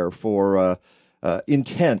leeway there for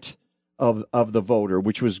intent of the voter,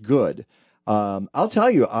 which was good. I'll tell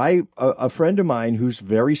you, a friend of mine who's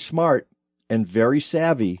very smart and very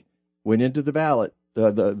savvy went into the ballot,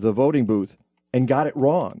 the voting booth, and got it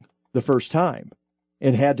wrong the first time,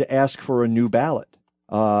 and had to ask for a new ballot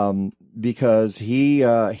because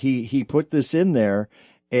he put this in there,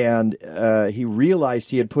 and he realized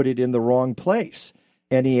he had put it in the wrong place.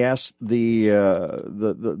 And he asked the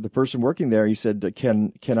person working there. He said,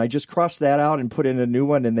 "Can I just cross that out and put in a new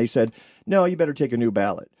one?" And they said, "No, you better take a new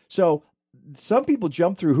ballot." So some people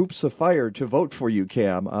jump through hoops of fire to vote for you,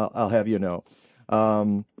 Cam. I'll have you know.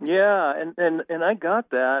 Yeah, and I got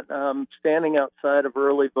that. Standing outside of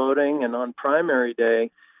early voting and on primary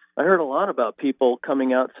day, I heard a lot about people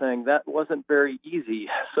coming out saying that wasn't very easy.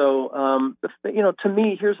 So, to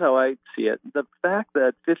me, here's how I see it. The fact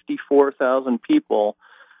that 54,000 people,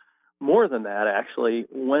 more than that actually,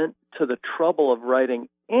 went to the trouble of writing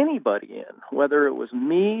anybody in, whether it was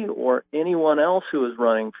me or anyone else who was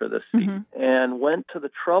running for this seat, and went to the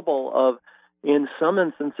trouble of, in some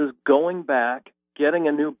instances, going back, getting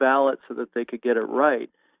a new ballot so that they could get it right,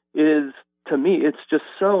 is, to me, it's just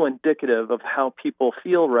so indicative of how people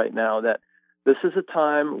feel right now, that this is a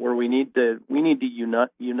time where we need to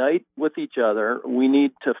unite with each other. We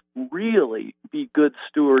need to really be good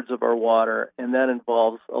stewards of our water, and that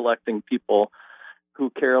involves electing people who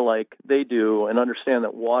care like they do and understand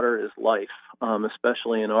that water is life,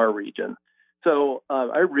 especially in our region. So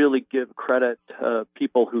I really give credit to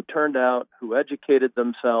people who turned out, who educated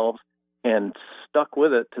themselves, and stuck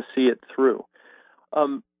with it to see it through.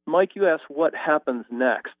 Mike, you asked what happens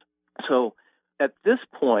next. So at this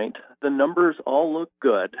point, the numbers all look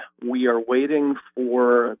good. We are waiting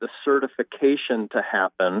for the certification to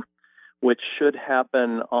happen, which should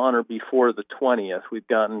happen on or before the 20th. We've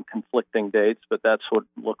gotten conflicting dates, but that's what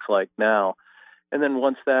it looks like now. And then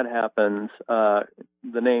once that happens, the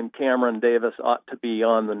name Cameron Davis ought to be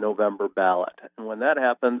on the November ballot. And when that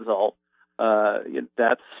happens,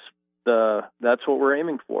 that's what we're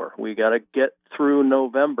aiming for. We got to get through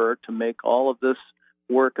November to make all of this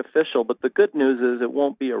work official. But the good news is it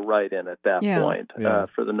won't be a write-in at that point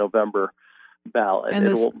for the November ballot.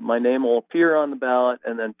 My name will appear on the ballot,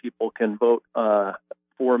 and then people can vote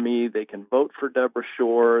for me. They can vote for Deborah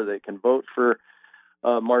Shore. They can vote for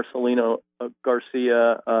Marcelino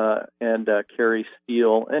Garcia and Carrie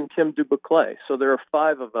Steele and Kim Dubuclet. So there are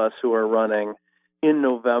 5 of us who are running in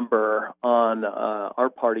November on our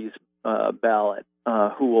party's ballot,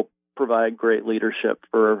 who will provide great leadership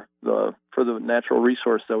for the natural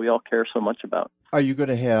resource that we all care so much about. Are you going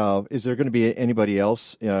to have? Is there going to be anybody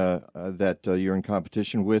else that you're in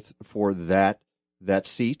competition with for that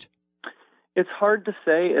seat? It's hard to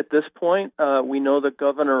say at this point. We know that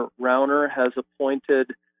Governor Rauner has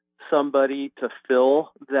appointed somebody to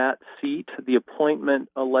fill that seat. The appointment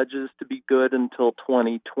alleges to be good until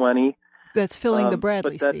 2020. That's filling the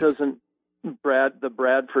Bradley seat. But that doesn't. The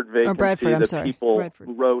Bradford vacancy people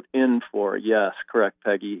wrote in for. Yes, correct,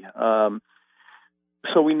 Peggy.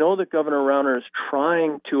 So we know that Governor Rauner is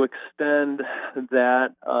trying to extend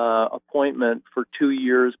that appointment for 2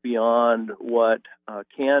 years beyond what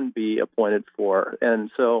can be appointed for. And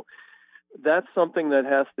so that's something that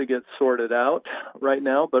has to get sorted out right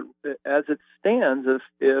now. But as it stands,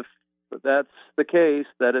 if that's the case,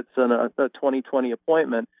 that it's a 2020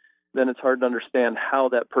 appointment, then it's hard to understand how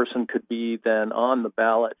that person could be then on the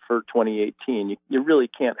ballot for 2018. You really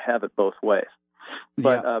can't have it both ways.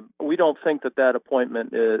 But we don't think that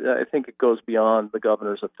appointment is, I think it goes beyond the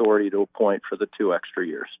governor's authority to appoint for the 2 extra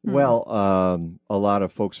years. Well, a lot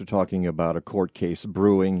of folks are talking about a court case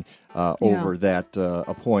brewing over that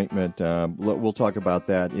appointment. We'll talk about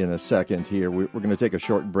that in a second here. We're going to take a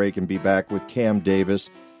short break and be back with Cam Davis,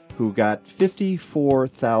 who got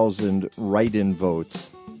 54,000 write-in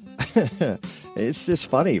votes. It's just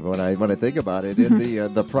funny when I think about it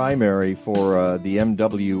in the primary for the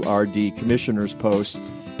MWRD commissioner's post,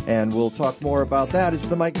 and we'll talk more about that. It's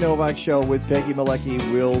the Mike Novak Show with Peggy Malecki.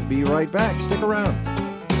 We'll be right back. Stick around.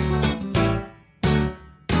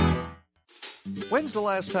 When's the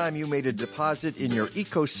last time you made a deposit in your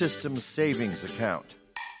ecosystem savings account?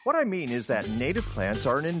 What I mean is that native plants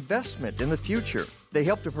are an investment in the future. They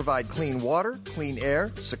help to provide clean water, clean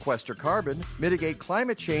air, sequester carbon, mitigate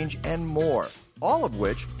climate change, and more, all of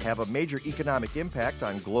which have a major economic impact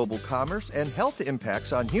on global commerce and health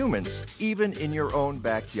impacts on humans, even in your own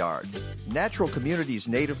backyard. Natural Communities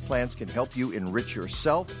native plants can help you enrich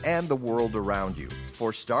yourself and the world around you.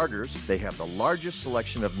 For starters, they have the largest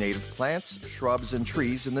selection of native plants, shrubs, and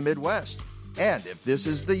trees in the Midwest. And if this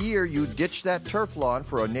is the year you ditch that turf lawn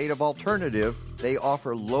for a native alternative, they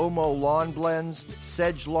offer low-mow lawn blends,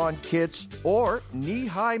 sedge lawn kits, or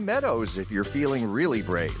knee-high meadows if you're feeling really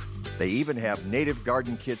brave. They even have native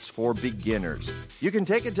garden kits for beginners. You can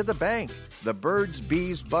take it to the bank. The birds,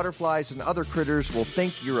 bees, butterflies, and other critters will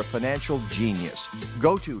think you're a financial genius.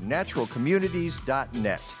 Go to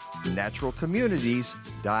naturalcommunities.net.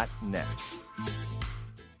 naturalcommunities.net.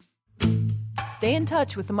 Stay in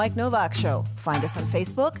touch with The Mike Novak Show. Find us on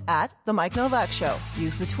Facebook at The Mike Novak Show.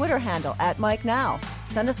 Use the Twitter handle at Mike Now.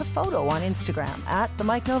 Send us a photo on Instagram at The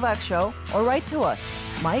Mike Novak Show, or write to us,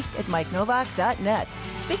 mike@mikenovak.net.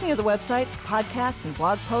 Speaking of the website, podcasts and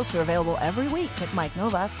blog posts are available every week at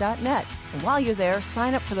mikenovak.net. And while you're there,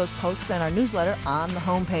 sign up for those posts and our newsletter on the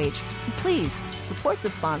homepage. And please, support the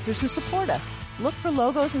sponsors who support us. Look for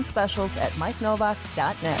logos and specials at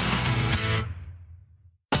mikenovak.net.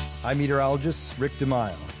 I'm meteorologist Rick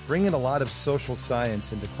DeMaio. Bringing a lot of social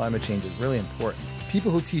science into climate change is really important.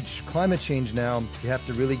 People who teach climate change now, you have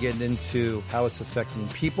to really get into how it's affecting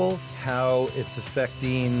people, how it's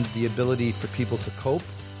affecting the ability for people to cope,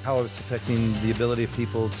 how it's affecting the ability of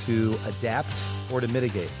people to adapt or to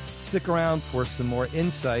mitigate. Stick around for some more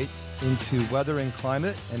insight into weather and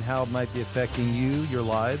climate and how it might be affecting you, your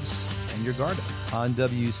lives, and your garden on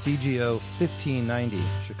WCGO 1590,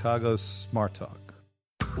 Chicago's Smart Talk.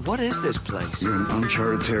 What is this place? You're in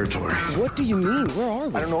uncharted territory. What do you mean? Where are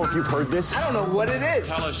we? I don't know if you've heard this. I don't know what it is.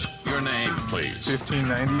 Tell us your name, please.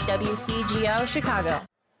 1590. WCGO Chicago.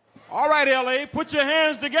 All right, LA, put your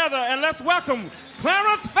hands together and let's welcome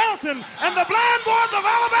Clarence Felton and the Blind Boys of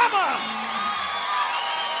Alabama.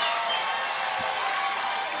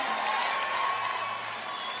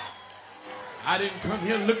 I didn't come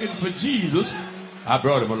here looking for Jesus. I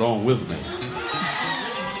brought him along with me.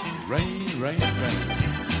 Rain, rain, rain.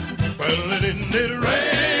 Well, it didn't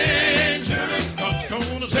rain, God's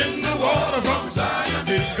gonna send the water from Zion.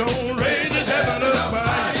 It's gonna raise his heaven up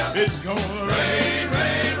high. It's gonna rain,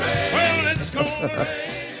 rain, rain. Well, it's gonna rain.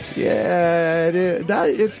 Yeah, it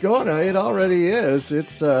already is.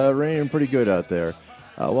 It's raining pretty good out there.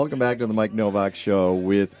 Welcome back to the Mike Novak Show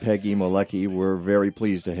with Peggy Malecki. We're very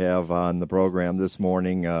pleased to have on the program this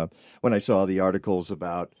morning. When I saw the articles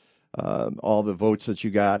about all the votes that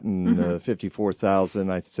you got and 54,000,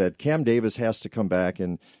 I said Cam Davis has to come back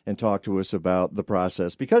and talk to us about the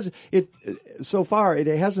process, because so far it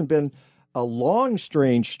hasn't been a long,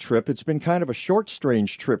 strange trip. It's been kind of a short,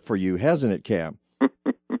 strange trip for you, hasn't it, Cam?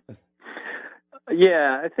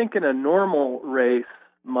 Yeah, I think in a normal race,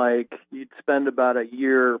 Mike, you'd spend about a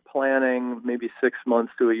year planning, maybe 6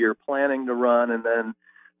 months to a year planning to run, and then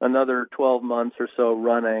another 12 months or so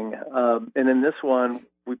running. And in this one,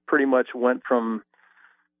 we pretty much went from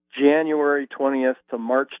January 20th to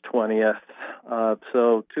March 20th,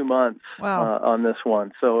 so 2 months on this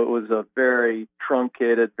one. So it was a very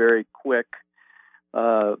truncated, very quick.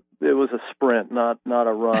 It was a sprint, not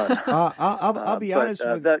a run. I'll be honest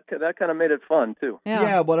with that kind of made it fun too.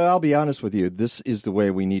 Yeah, but I'll be honest with you. This is the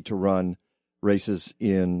way we need to run races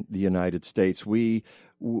in the United States. We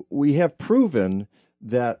have proven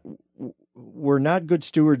that we're not good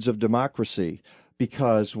stewards of democracy,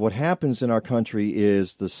 because what happens in our country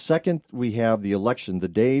is the second we have the election,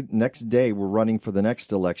 next day we're running for the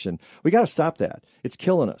next election. We got to stop that. It's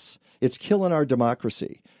killing us. It's killing our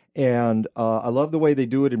democracy. And I love the way they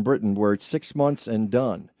do it in Britain, where it's 6 months and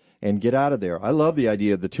done, and get out of there. I love the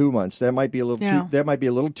idea of the 2 months. That might be a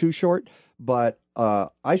little too short, but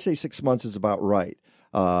I say 6 months is about right.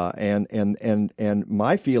 And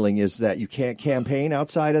my feeling is that you can't campaign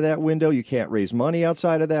outside of that window. You can't raise money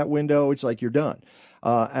outside of that window. It's like you're done.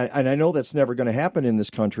 And I know that's never going to happen in this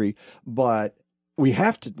country, but we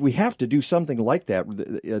have to do something like that.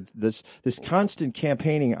 This constant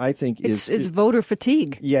campaigning, I think, is voter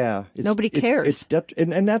fatigue. Yeah, nobody cares.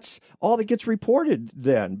 And that's all that gets reported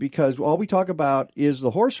then, because all we talk about is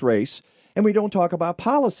the horse race, and we don't talk about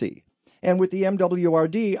policy. And with the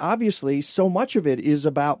MWRD, obviously, so much of it is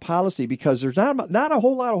about policy, because there's not a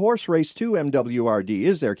whole lot of horse race to MWRD,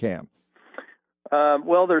 is there, Cam?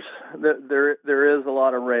 Well, there is a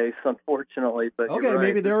lot of race, unfortunately. But okay, you're right.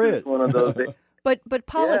 maybe there is. One of those. But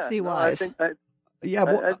policy-wise, but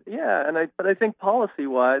I think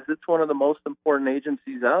policy-wise, it's one of the most important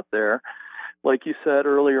agencies out there. Like you said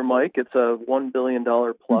earlier, Mike, it's a $1 billion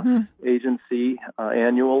plus agency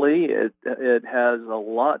annually. It has a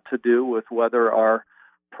lot to do with whether our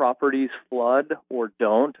properties flood or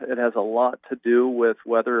don't. It has a lot to do with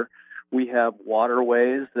whether we have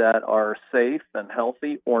waterways that are safe and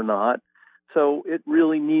healthy or not. So it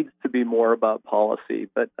really needs to be more about policy.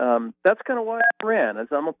 But that's kind of why I ran, as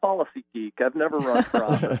I'm a policy geek. I've never run for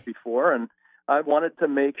office before, and I wanted to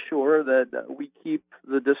make sure that we keep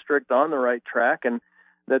the district on the right track, and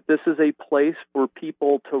that this is a place for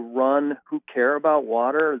people to run who care about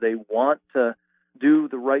water. They want to do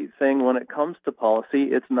the right thing when it comes to policy.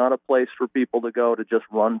 It's not a place for people to go to just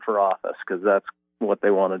run for office, because that's what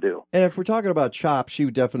they want to do. And if we're talking about chops,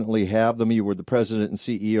 you definitely have them. You were the president and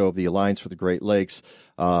CEO of the Alliance for the Great Lakes.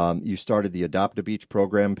 You started the Adopt a Beach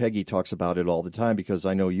program. Peggy talks about it all the time, because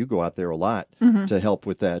I know you go out there a lot to help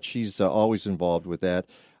with that. She's always involved with that.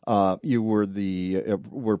 You were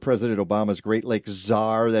were President Obama's Great Lakes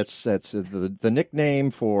Czar. That's the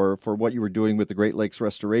nickname for what you were doing with the Great Lakes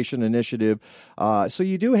Restoration Initiative. So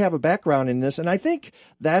you do have a background in this, and I think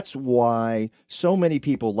that's why so many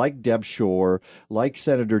people like Deb Shore, like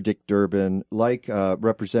Senator Dick Durbin, like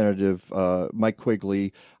Representative Mike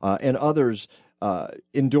Quigley, and others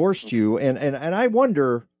endorsed you. And I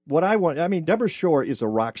wonder what I want. I mean, Deborah Shore is a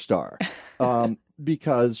rock star.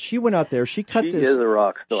 Because she went out there, she is a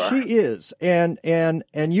rock star. She is, and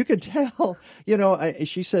you could tell.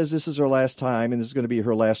 She says this is her last time, and this is going to be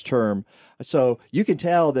her last term. So you can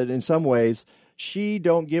tell that in some ways she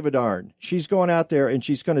don't give a darn. She's going out there and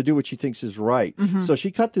she's going to do what she thinks is right. So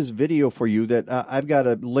she cut this video for you that I've got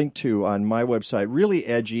a link to on my website. Really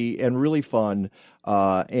edgy and really fun.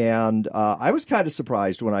 And I was kind of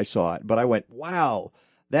surprised when I saw it, but I went, wow.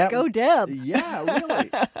 Go Deb. Yeah, really.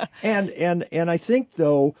 And I think,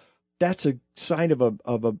 though, that's a sign of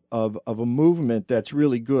a movement that's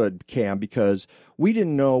really good, Cam, because we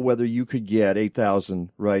didn't know whether you could get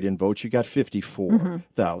 8,000 write-in votes. You got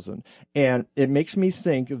 54,000. And it makes me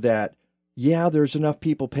think that, yeah, there's enough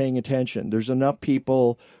people paying attention. There's enough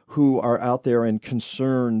people who are out there and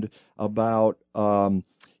concerned about,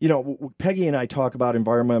 Peggy and I talk about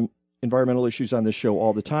environmental issues on this show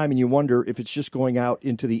all the time, and you wonder if it's just going out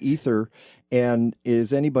into the ether, and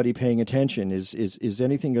is anybody paying attention? Is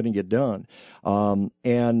anything going to get done?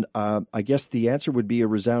 And I guess the answer would be a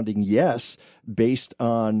resounding yes, based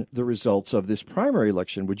on the results of this primary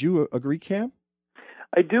election. Would you agree, Cam?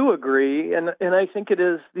 I do agree, and I think it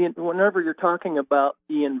is whenever you're talking about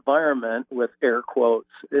the environment with air quotes,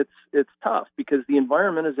 it's tough, because the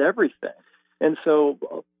environment is everything, and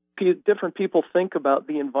so different people think about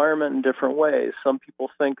the environment in different ways. Some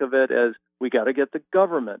people think of it as we got to get the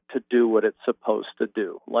government to do what it's supposed to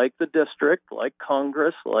do, like the district, like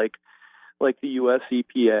Congress, like the U.S.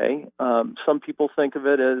 EPA. Some people think of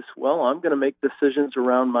it as, well, I'm going to make decisions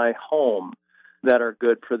around my home that are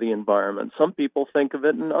good for the environment. Some people think of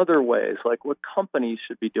it in other ways, like what companies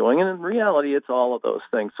should be doing. And in reality, it's all of those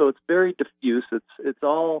things. So it's very diffuse.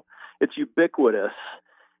 It's ubiquitous.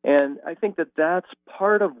 And I think that that's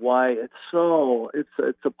part of why it's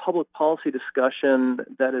a public policy discussion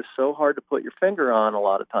that is so hard to put your finger on a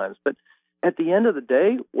lot of times. But at the end of the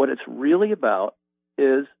day, what it's really about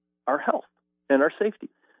is our health and our safety.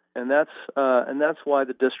 And that's why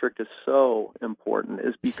the district is so important,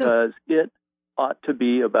 is because it ought to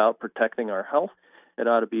be about protecting our health. It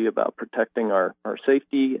ought to be about protecting our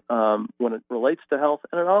safety when it relates to health.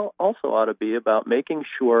 And it also ought to be about making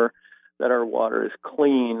sure that our water is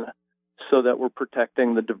clean, so that we're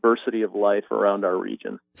protecting the diversity of life around our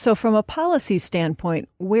region. So from a policy standpoint,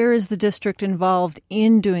 where is the district involved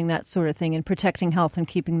in doing that sort of thing, in protecting health and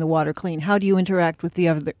keeping the water clean? How do you interact with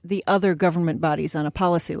the other government bodies on a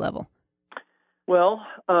policy level? Well,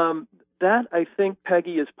 that, I think,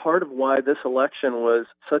 Peggy, is part of why this election was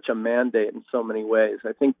such a mandate in so many ways.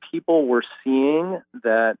 I think people were seeing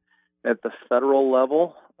that at the federal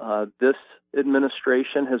level, this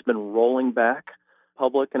administration has been rolling back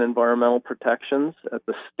public and environmental protections. At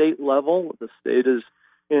the state level, the state is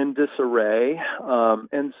in disarray.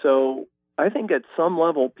 And so I think at some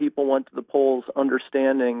level, people went to the polls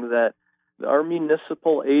understanding that our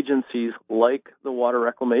municipal agencies, like the Water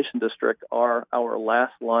Reclamation District, are our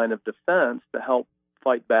last line of defense to help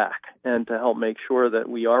fight back and to help make sure that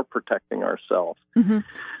we are protecting ourselves. Mm-hmm.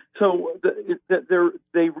 So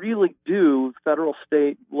they really do, federal,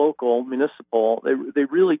 state, local, municipal, they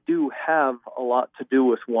really do have a lot to do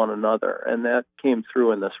with one another, and that came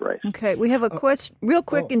through in this race. Okay, we have a question, real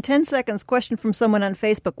quick, in 10 seconds, question from someone on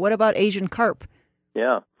Facebook. What about Asian carp?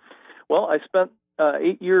 Yeah. Well, I spent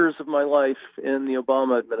 8 years of my life in the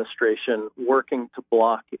Obama administration working to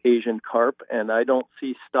block Asian carp, and I don't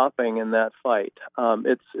see stopping in that fight.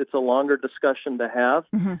 It's a longer discussion to have,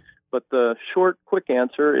 mm-hmm. but the short, quick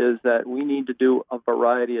answer is that we need to do a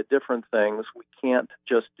variety of different things. We can't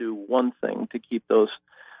just do one thing to keep those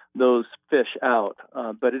fish out,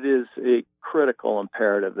 but it is a critical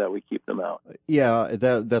imperative that we keep them out. Yeah,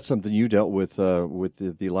 that's something you dealt with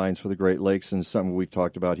the Alliance for the Great Lakes, and something we've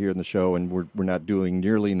talked about here in the show, and we're not doing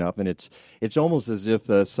nearly enough. And it's almost as if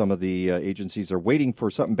some of the agencies are waiting for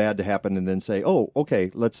something bad to happen and then say, "Oh, okay,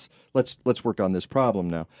 let's work on this problem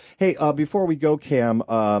now." Hey, before we go, Cam,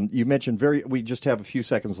 you mentioned we just have a few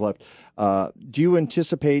seconds left. Do you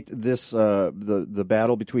anticipate this the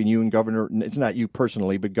battle between you and Governor? It's not you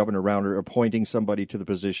personally, but Governor Rauner appointing somebody to the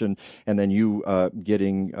position, and then you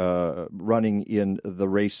getting running in the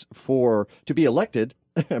race to be elected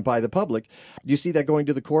by the public. Do you see that going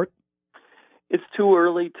to the court? It's too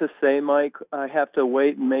early to say, Mike. I have to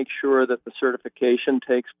wait and make sure that the certification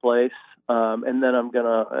takes place, and then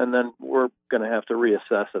we're gonna have to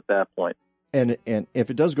reassess at that point. And if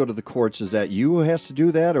it does go to the courts, is that you who has to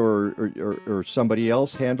do that, or somebody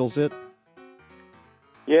else handles it?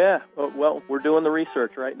 Yeah, well, we're doing the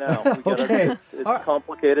research right now. Okay. It's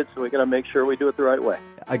complicated, so we got to make sure we do it the right way.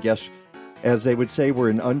 I guess, as they would say,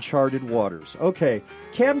 we're in uncharted waters. Okay.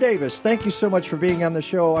 Cam Davis, thank you so much for being on the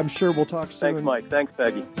show. I'm sure we'll talk soon. Thanks, Mike. Thanks,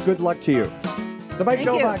 Peggy. Good luck to you. The Mike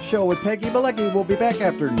Novak Show with Peggy Malecki will be back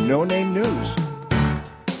after No Name News.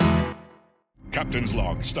 Captain's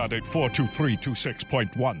log, stardate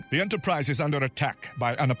 42326.1. The Enterprise is under attack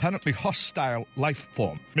by an apparently hostile life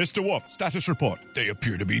form. Mr. Wolf, status report. They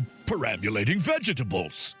appear to be perambulating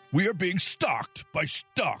vegetables. We are being stalked by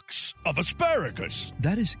stalks of asparagus.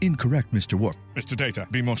 That is incorrect, Mr. Wolf. Mr. Data,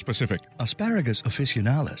 be more specific. Asparagus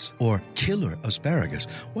officinalis, or killer asparagus,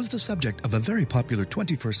 was the subject of a very popular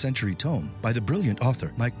 21st century tome by the brilliant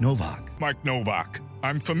author Mike Novak. Mike Novak.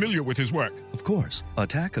 I'm familiar with his work. Of course.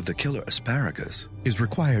 Attack of the Killer Asparagus is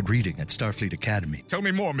required reading at Starfleet Academy. Tell me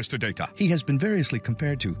more, Mr. Data. He has been variously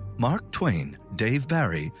compared to Mark Twain, Dave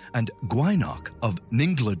Barry, and Gwynok of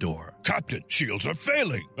Ninglador. Captain, shields are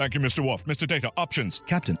failing. Thank you, Mr. Wolf. Mr. Data, options.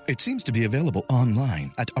 Captain, it seems to be available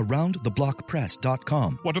online at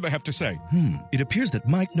aroundtheblockpress.com. What do they have to say? It appears that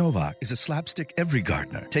Mike Novak is a slapstick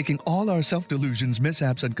every-gardener, taking all our self-delusions,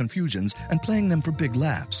 mishaps, and confusions and playing them for big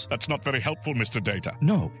laughs. That's not very helpful, Mr. Data.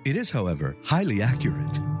 No, it is, however, highly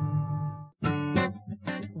accurate.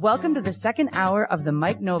 Welcome to the second hour of the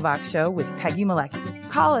Mike Novak Show with Peggy Malecki.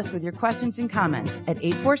 Call us with your questions and comments at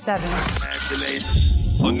 847.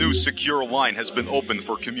 A new secure line has been opened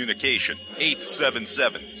for communication.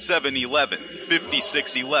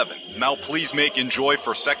 877-711-5611. Now please make enjoy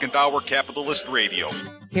for second hour capitalist radio.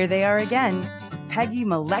 Here they are again, Peggy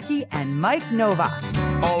Malecki and Mike Novak.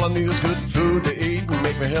 All I need is good food to eat and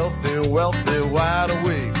make me healthy, wealthy, wide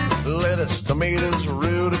awake. Lettuce, tomatoes,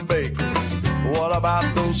 root and bacon. What about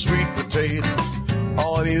those sweet potatoes?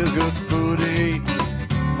 All I need is good food to eat.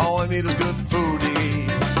 All I need is good food to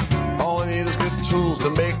eat. All I need is good tools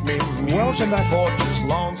to make me music. Welcome back. Porches,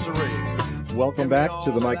 lawn serene. Welcome back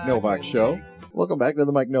to the Mike Novak Show. Welcome back to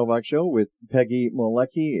the Mike Novak Show with Peggy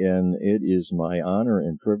Malecki, and it is my honor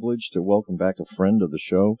and privilege to welcome back a friend of the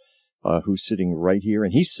show who's sitting right here,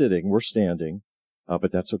 and he's sitting, we're standing,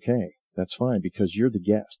 but that's okay. That's fine, because you're the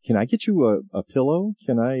guest. Can I get you a pillow?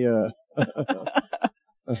 Can I,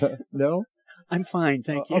 no? I'm fine,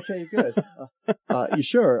 thank you. Okay, good. You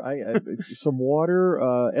sure? Some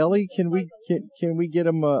water. Ellie, can we get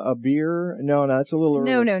him a beer? No, that's a little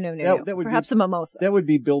early. No. That would Perhaps a mimosa. That would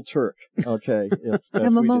be Bill Turk. Okay. A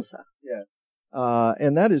mimosa. Yeah.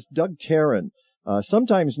 And that is Doug Taron,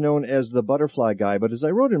 sometimes known as the Butterfly Guy. But as I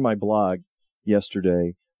wrote in my blog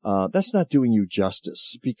yesterday, that's not doing you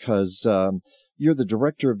justice because you're the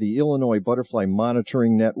director of the Illinois Butterfly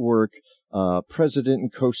Monitoring Network, president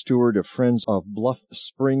and co-steward of Friends of Bluff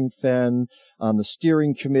Spring Fen, on the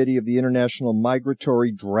steering committee of the International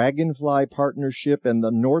Migratory Dragonfly Partnership and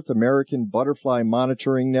the North American Butterfly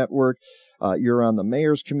Monitoring Network. You're on the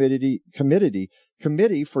Mayor's Committee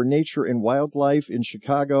for Nature and Wildlife in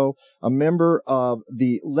Chicago, a member of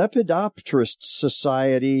the Lepidopterist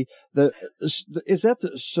Society. Is that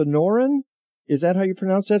the Sonoran? Is that how you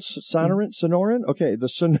pronounce that? Sonoran? Okay.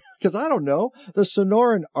 Because I don't know. The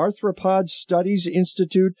Sonoran Arthropod Studies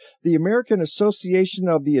Institute, the American Association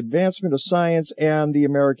of the Advancement of Science, and the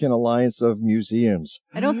American Alliance of Museums.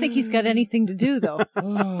 I don't think he's got anything to do, though.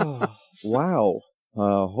 Oh, wow.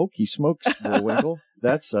 Hokey smokes, Bullwinkle.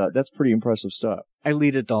 That's pretty impressive stuff. I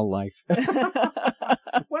lead a dull life.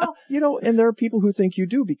 Well, and there are people who think you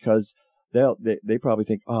do because they probably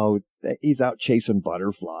think, oh, he's out chasing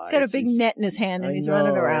butterflies. Got a big net in his hand and he's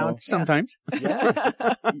running around. Sometimes. Yeah.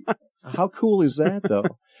 How cool is that, though?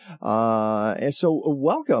 And so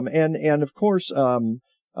welcome. And of course,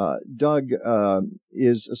 Doug,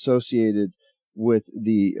 is associated with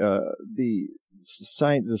the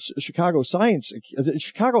Chicago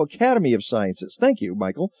Academy of Sciences. Thank you,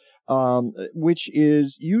 Michael. Which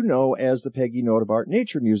is, as the Peggy Notebart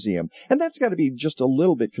Nature Museum. And that's got to be just a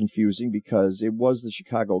little bit confusing because it was the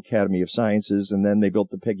Chicago Academy of Sciences and then they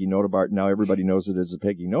built the Peggy Notebart. And now everybody knows it as the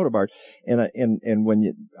Peggy Notebart. And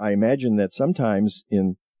when I imagine that sometimes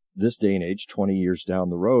in this day and age, 20 years down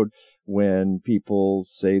the road, when people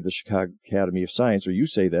say the Chicago Academy of Science, or you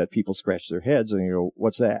say that, people scratch their heads and you go,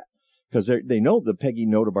 what's that? Because they know the Peggy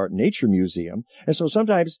Notebart Nature Museum. And so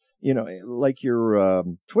sometimes, like your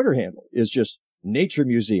Twitter handle is just Nature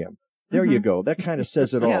Museum. There you go. That kind of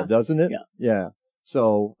says it all, doesn't it? Yeah.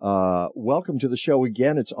 So welcome to the show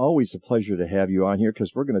again. It's always a pleasure to have you on here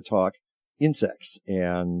because we're going to talk insects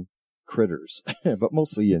and critters, but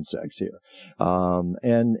mostly insects here,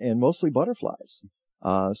 and mostly butterflies.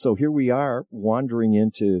 So here we are wandering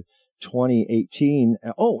into 2018.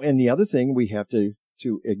 Oh, and the other thing we have to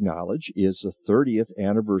acknowledge is the 30th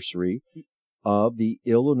anniversary of the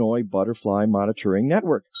Illinois Butterfly Monitoring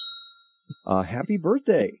Network. Happy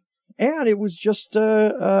birthday. And it was just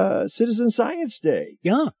Citizen Science Day.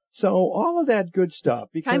 Yeah. So all of that good stuff.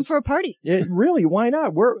 Time for a party. Really, why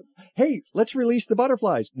not? Hey, let's release the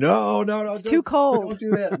butterflies. No. It's too cold. Don't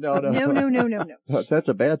do that. No. No. That's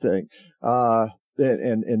a bad thing.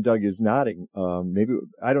 And Doug is nodding. Maybe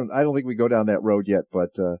I don't think we go down that road yet, but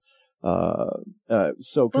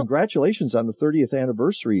so congratulations on the 30th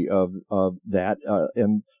anniversary of that.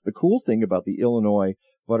 And the cool thing about the Illinois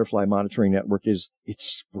Butterfly Monitoring Network is it's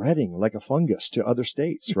spreading like a fungus to other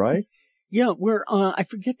states, right? Yeah, I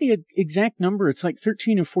forget the exact number. It's like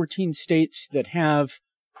 13 or 14 states that have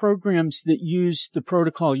programs that use the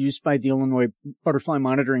protocol used by the Illinois Butterfly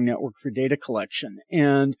Monitoring Network for data collection.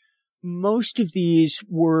 And most of these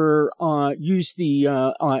used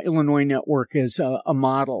the Illinois network as a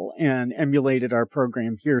model and emulated our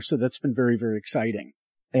program here. So that's been very, very exciting.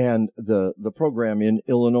 And the program in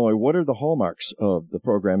Illinois, what are the hallmarks of the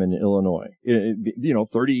program in Illinois?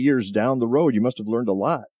 30 years down the road, you must have learned a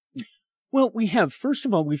lot. Well, we have. First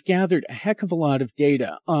of all, we've gathered a heck of a lot of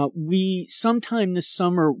data. We sometime this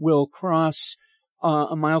summer will cross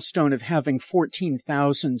a milestone of having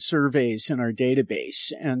 14,000 surveys in our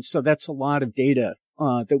database. And so that's a lot of data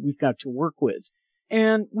that we've got to work with.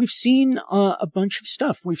 And we've seen a bunch of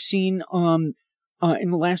stuff. We've seen in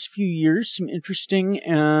the last few years some interesting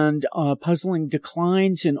and puzzling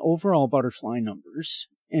declines in overall butterfly numbers.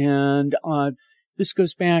 And this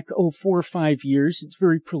goes back 4 or 5 years. It's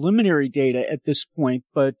very preliminary data at this point,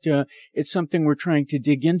 but it's something we're trying to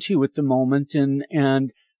dig into at the moment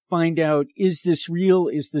and find out, is this real?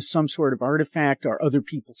 Is this some sort of artifact? Are other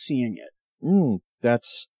people seeing it?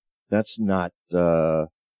 That's not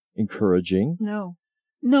encouraging.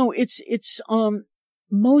 No, it's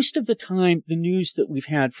most of the time the news that we've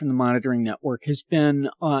had from the monitoring network has been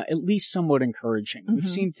at least somewhat encouraging. Mm-hmm. We've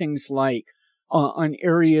seen things like on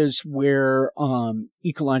areas where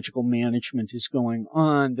ecological management is going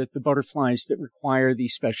on, that the butterflies that require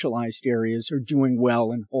these specialized areas are doing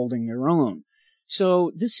well and holding their own.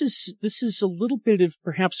 So this is a little bit of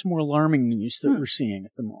perhaps more alarming news that we're seeing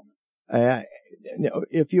at the moment.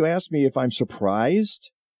 If you ask me if I'm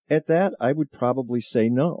surprised At that, I would probably say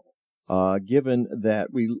no. Given that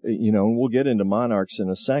we'll get into monarchs in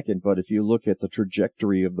a second, but if you look at the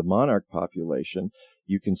trajectory of the monarch population,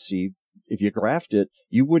 you can see if you graphed it,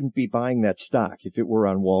 you wouldn't be buying that stock if it were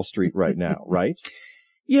on Wall Street right now, right?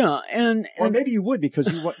 Yeah, or maybe you would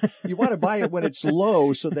because you want to buy it when it's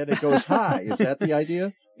low so that it goes high. Is that the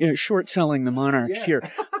idea? Yeah, short selling the monarchs here.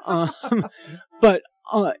 But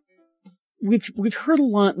we've heard a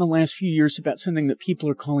lot in the last few years about something that people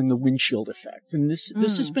are calling the windshield effect. And this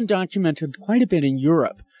has been documented quite a bit in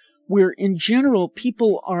Europe, where in general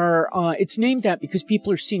people are, it's named that because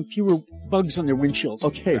people are seeing fewer bugs on their windshields.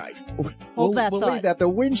 Okay. We'll leave that. The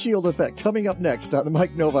windshield effect coming up next on the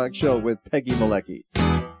Mike Novak Show with Peggy Malecki.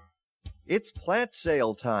 It's plant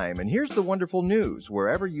sale time, and here's the wonderful news.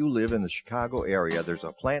 Wherever you live in the Chicago area, there's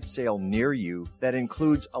a plant sale near you that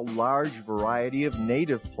includes a large variety of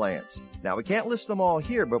native plants. Now, we can't list them all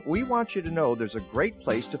here, but we want you to know there's a great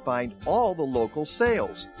place to find all the local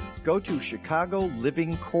sales. Go to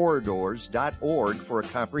ChicagoLivingCorridors.org for a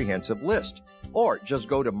comprehensive list, or just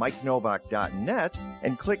go to MikeNovak.net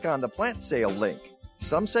and click on the plant sale link.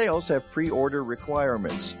 Some sales have pre-order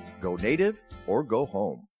requirements. Go native or go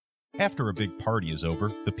home. After a big party is over,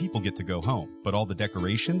 the people get to go home, but all the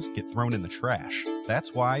decorations get thrown in the trash.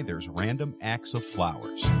 That's why there's Random Acts of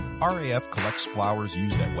Flowers. RAF collects flowers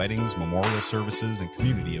used at weddings, memorial services, and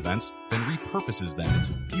community events, then repurposes them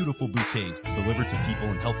into beautiful bouquets to deliver to people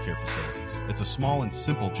in healthcare facilities. It's a small and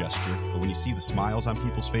simple gesture, but when you see the smiles on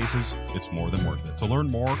people's faces, it's more than worth it. To learn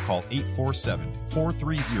more, call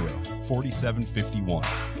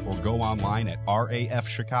 847-430-4751 or go online at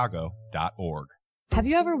rafchicago.org. Have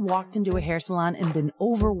you ever walked into a hair salon and been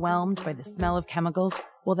overwhelmed by the smell of chemicals?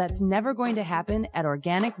 Well, that's never going to happen at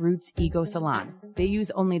Organic Roots Eco Salon. They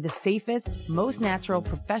use only the safest, most natural,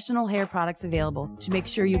 professional hair products available to make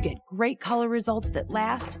sure you get great color results that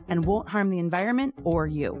last and won't harm the environment or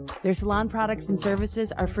you. Their salon products and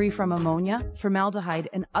services are free from ammonia, formaldehyde,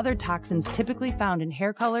 and other toxins typically found in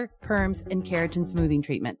hair color, perms, and keratin smoothing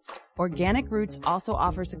treatments. Organic Roots also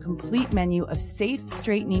offers a complete menu of safe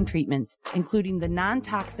straightening treatments, including the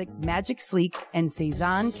non-toxic Magic Sleek and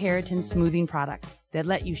Cezanne keratin smoothing products that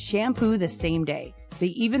let you shampoo the same day. They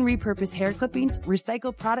even repurpose hair clippings,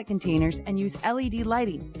 recycle product containers, and use LED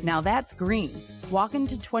lighting. Now that's green. Walk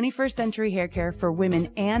into 21st century hair care for women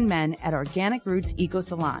and men at Organic Roots Eco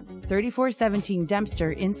Salon, 3417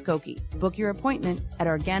 Dempster in Skokie. Book your appointment at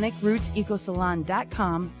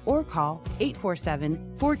organicrootsecosalon.com or call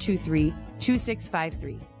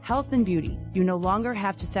 847-423-2653. Health and beauty. You no longer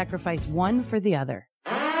have to sacrifice one for the other.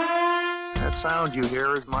 That sound you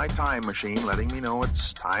hear is my time machine letting me know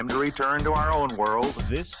it's time to return to our own world.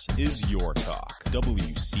 This is Your Talk,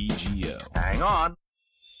 WCGO. Hang on.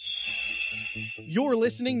 You're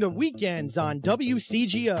listening to Weekends on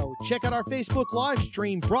WCGO. Check out our Facebook live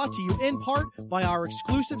stream brought to you in part by our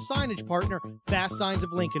exclusive signage partner, Fast Signs of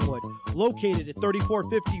Lincolnwood. Located at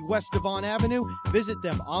 3450 West Devon Avenue, visit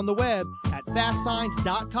them on the web at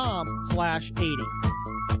fastsigns.com/80.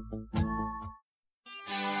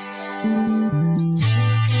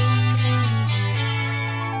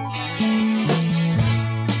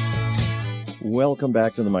 Welcome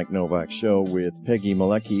back to the Mike Novak Show with Peggy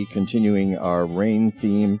Malecki, continuing our rain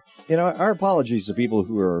theme. Our apologies to people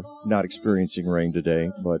who are not experiencing rain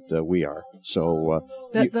today, but we are. So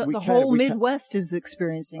the whole Midwest is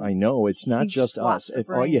experiencing. I know it's not just us.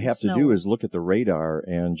 All you have to do is look at the radar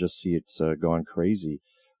and just see it's gone crazy.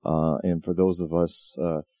 And for those of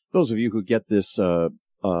you who get this on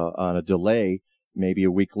a delay, maybe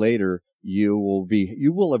a week later, you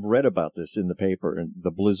will have read about this in the paper, and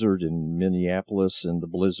the blizzard in Minneapolis and the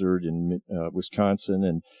blizzard in Wisconsin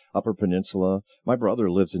and Upper Peninsula. My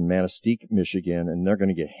brother lives in Manistee, Michigan, and they're going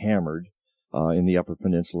to get hammered in the Upper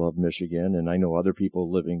Peninsula of Michigan. And I know other people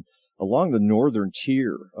living along the northern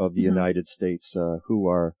tier of the United States who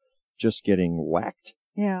are just getting whacked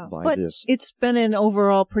by this. It's been an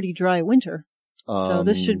overall pretty dry winter. So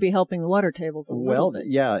this should be helping the water tables a little bit.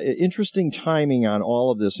 Yeah, interesting timing on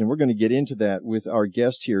all of this, and we're going to get into that with our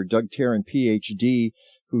guest here, Doug Taron, Ph.D.,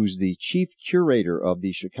 who's the chief curator of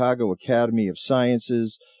the Chicago Academy of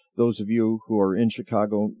Sciences. Those of you who are in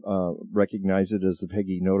Chicago recognize it as the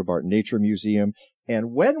Peggy Notebart Nature Museum.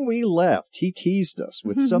 And when we left, he teased us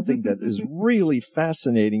with something that is really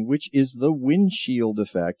fascinating, which is the windshield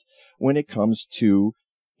effect when it comes to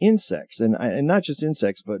insects, and not just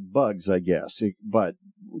insects, but bugs, I guess. But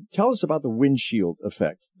tell us about the windshield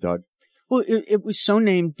effect, Doug. Well, it was so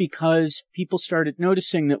named because people started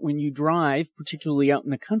noticing that when you drive, particularly out in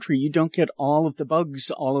the country, you don't get all of the bugs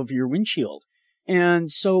all over your windshield.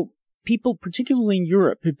 And so people, particularly in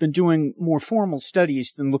Europe, have been doing more formal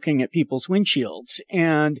studies than looking at people's windshields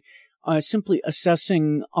and simply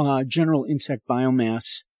assessing general insect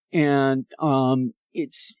biomass, and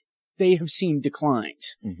they have seen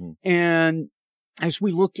declines. Mm-hmm. And as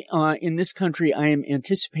we look in this country, I am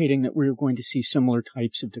anticipating that we're going to see similar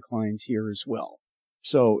types of declines here as well.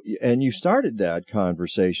 So, and you started that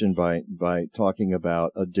conversation by talking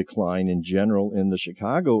about a decline in general in the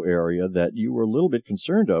Chicago area that you were a little bit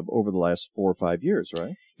concerned of over the last 4 or 5 years,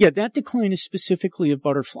 right? Yeah, that decline is specifically of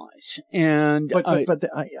butterflies, and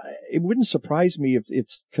it wouldn't surprise me if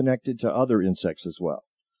it's connected to other insects as well.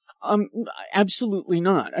 Absolutely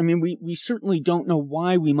not. I mean, we certainly don't know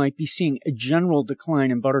why we might be seeing a general decline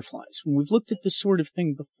in butterflies. When we've looked at this sort of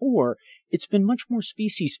thing before, it's been much more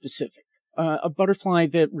species specific. A butterfly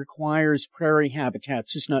that requires prairie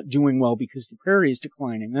habitats is not doing well because the prairie is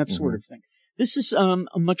declining, that sort of thing. This is a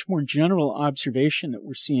much more general observation that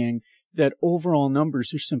we're seeing, that overall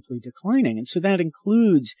numbers are simply declining. And so that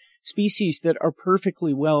includes species that are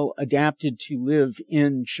perfectly well adapted to live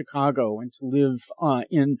in Chicago and to live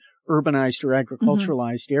in urbanized or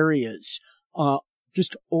agriculturalized areas.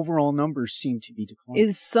 Just overall numbers seem to be declining.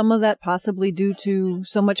 Is some of that possibly due to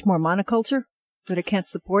so much more monoculture that it can't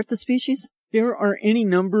support the species? There are any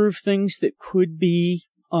number of things that could be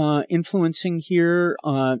influencing here,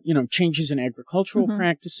 changes in agricultural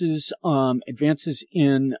practices, advances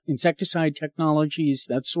in insecticide technologies,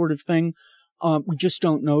 that sort of thing. We just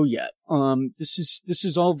don't know yet. This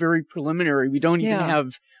is all very preliminary. We don't even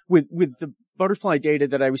have, with the butterfly data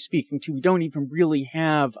that I was speaking to, we don't even really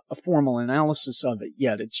have a formal analysis of it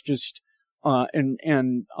yet. It's just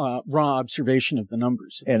raw observation of the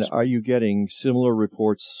numbers. And are you getting similar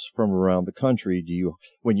reports from around the country?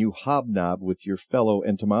 When you hobnob with your fellow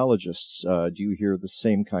entomologists, do you hear the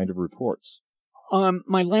same kind of reports?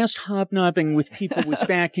 My last hobnobbing with people was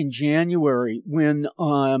back in January when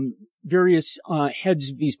various heads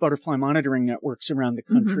of these butterfly monitoring networks around the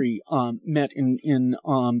country met in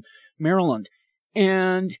Maryland.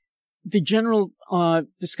 And the general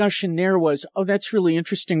discussion there was, oh, that's really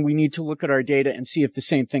interesting. We need to look at our data and see if the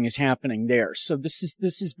same thing is happening there. So this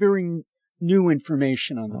is very new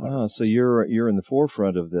information on the butterflies. So you're in the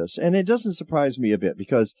forefront of this. And it doesn't surprise me a bit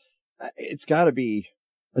because it's got to be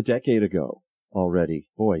a decade ago already.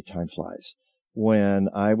 Boy, time flies. When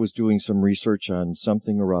I was doing some research on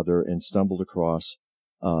something or other and stumbled across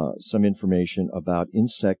some information about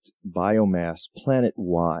insect biomass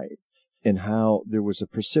planet-wide, and how there was a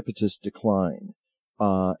precipitous decline.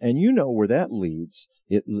 And you know where that leads.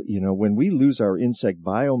 When we lose our insect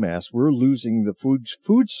biomass, we're losing the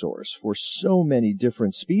food source for so many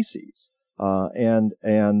different species. And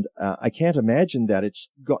I can't imagine that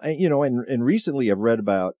and recently I've read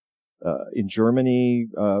about in Germany,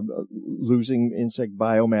 losing insect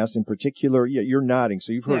biomass in particular. Yeah, you're nodding,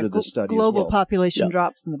 so you've heard of this study global as well. population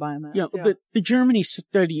drops in the biomass. Yeah, the Germany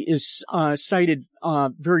study is cited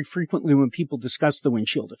very frequently when people discuss the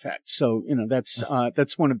windshield effect. So,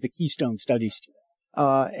 that's one of the keystone studies.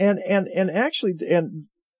 Often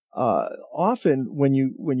when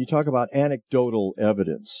you talk about anecdotal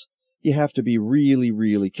evidence, you have to be really,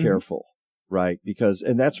 really careful. Right,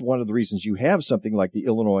 and that's one of the reasons you have something like the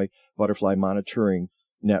Illinois Butterfly Monitoring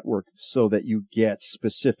Network, so that you get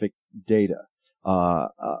specific data.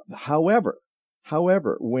 However,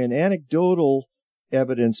 when anecdotal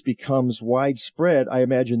evidence becomes widespread, I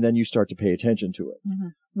imagine then you start to pay attention to it. Mm-hmm.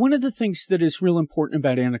 One of the things that is real important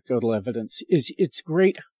about anecdotal evidence is it's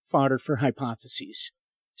great fodder for hypotheses.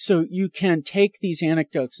 So you can take these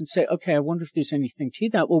anecdotes and say, okay, I wonder if there's anything to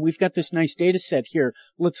that. Well, we've got this nice data set here.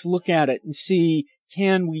 Let's look at it and see,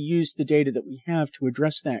 can we use the data that we have to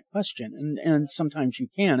address that question? And sometimes you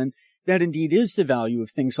can. And that indeed is the value of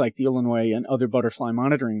things like the Illinois and other butterfly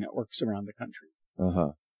monitoring networks around the country.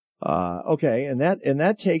 Okay. And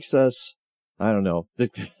that takes us, I don't know,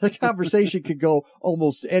 the conversation could go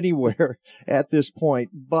almost anywhere at this point,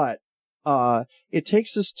 but it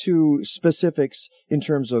takes us to specifics in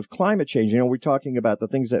terms of climate change. We're talking about the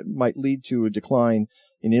things that might lead to a decline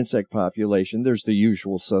in insect population. There's the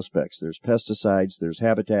usual suspects. There's pesticides. There's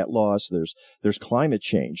habitat loss. There's climate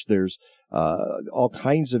change. There's all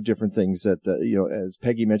kinds of different things that, as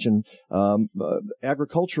Peggy mentioned,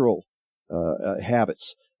 agricultural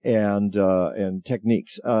habits and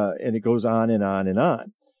techniques, and it goes on and on and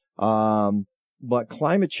on. But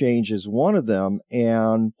climate change is one of them,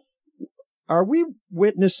 and are we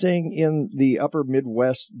witnessing in the upper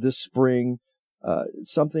Midwest this spring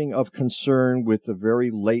something of concern with a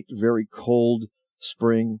very late, very cold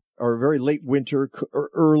spring, or a very late winter, or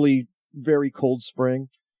early, very cold spring?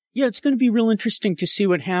 Yeah, it's going to be real interesting to see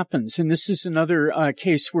what happens. And this is another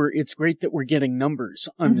case where it's great that we're getting numbers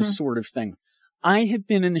on this sort of thing. I have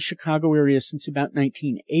been in the Chicago area since about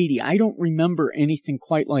 1980. I don't remember anything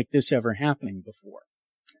quite like this ever happening before.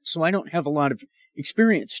 So I don't have a lot of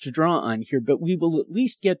experience to draw on here, but we will at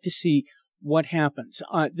least get to see what happens.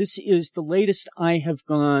 This is the latest I have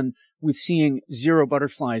gone with seeing 0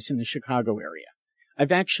 butterflies in the Chicago area.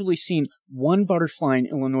 I've actually seen 1 butterfly in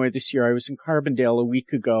Illinois this year. I was in Carbondale a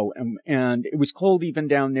week ago, and it was cold even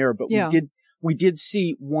down there, but we did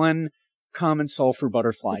see 1 common sulfur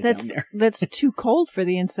butterfly down there. That's too cold for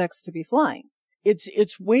the insects to be flying.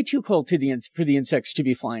 It's way too cold for the insects to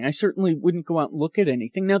be flying. I certainly wouldn't go out and look at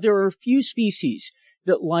anything. Now, there are a few species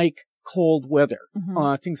that like cold weather,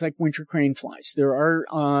 things like winter crane flies. There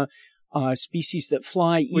are species that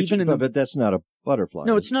fly but that's not a butterfly.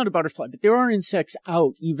 No, it's not a butterfly, but there are insects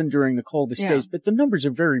out even during the coldest days, but the numbers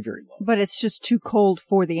are very, very low. But it's just too cold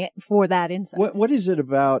for that insect. What is it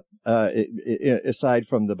about, aside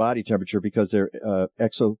from the body temperature, because they're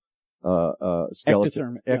ectothermic,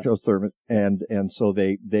 and so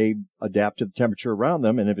they adapt to the temperature around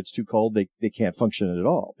them, and if it's too cold, they can't function at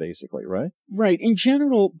all, basically, right? Right. In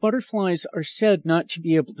general, butterflies are said not to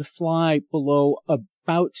be able to fly below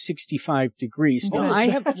about 65 degrees. Now, I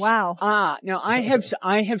have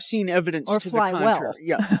I have seen evidence to the contrary.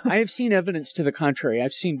 Yeah, I have seen evidence to the contrary.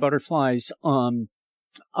 I've seen butterflies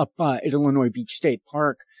up at Illinois Beach State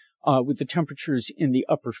Park with the temperatures in the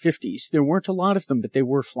upper 50s. There weren't a lot of them, but they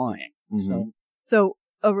were flying. So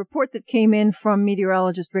a report that came in from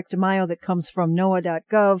meteorologist Rick DeMaio that comes from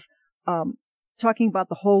NOAA.gov, talking about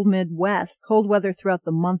the whole Midwest. Cold weather throughout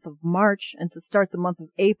the month of March and to start the month of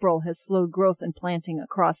April has slowed growth and planting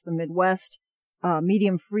across the Midwest.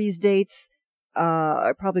 Medium freeze dates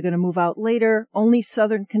are probably going to move out later. Only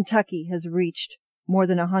southern Kentucky has reached more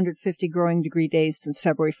than 150 growing degree days since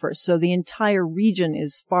February 1st. So the entire region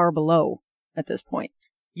is far below at this point.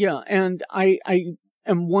 Yeah, and I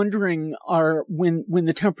am wondering, when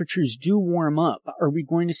the temperatures do warm up, are we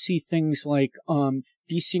going to see things like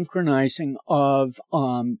desynchronizing of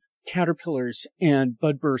caterpillars and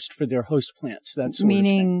budburst for their host plants? That sort of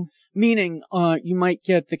thing. Meaning, you might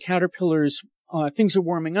get the caterpillars. Things are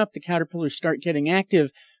warming up. The caterpillars start getting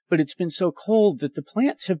active, but it's been so cold that the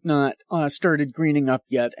plants have not started greening up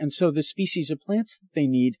yet, and so the species of plants that they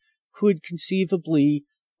need could conceivably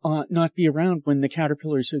not be around when the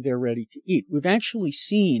caterpillars are there ready to eat. We've actually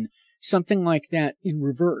seen something like that in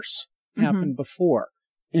reverse happen before.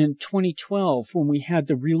 In 2012, when we had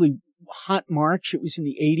the really hot March, it was in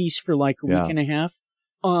the 80s for like a week and a half.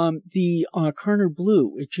 The Karner blue,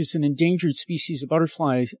 which is an endangered species of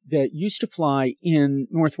butterfly that used to fly in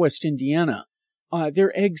northwest Indiana,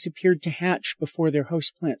 their eggs appeared to hatch before their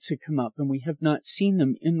host plants had come up, and we have not seen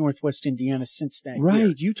them in northwest Indiana since that year.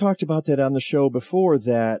 Right. You talked about that on the show before,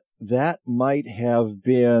 that might have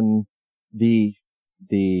been the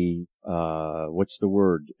what's the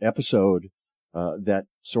word, episode that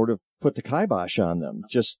sort of put the kibosh on them,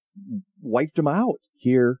 just wiped them out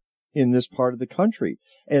here in this part of the country.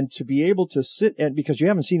 And to be able to sit, and because you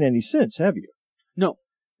haven't seen any since, have you?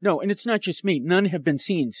 No, and it's not just me. None have been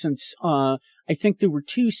seen since, I think there were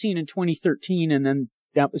 2 seen in 2013, and then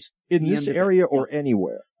that was in this area or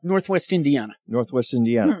anywhere? Northwest Indiana. Northwest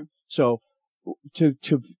Indiana. So to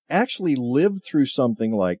actually live through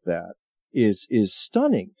something like that is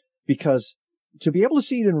stunning, because to be able to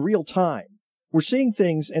see it in real time, we're seeing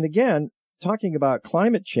things, and again, talking about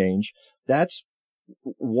climate change, that's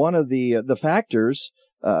one of the factors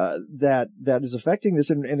that is affecting this.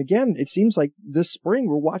 And again, it seems like this spring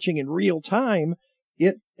we're watching in real time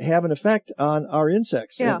it have an effect on our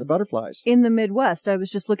insects and the butterflies. In the Midwest, I was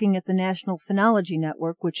just looking at the National Phenology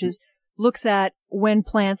Network, which looks at when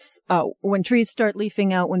plants, when trees start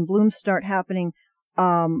leafing out, when blooms start happening.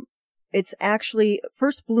 It's actually,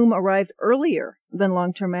 first bloom arrived earlier than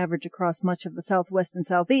long-term average across much of the Southwest and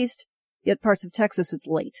Southeast, yet parts of Texas it's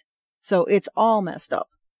late. So it's all messed up.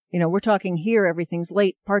 You know, we're talking here, everything's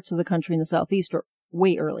late. Parts of the country in the Southeast are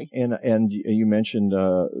way early. And you mentioned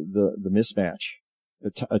the mismatch,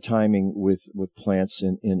 the timing with plants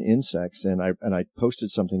and insects, and I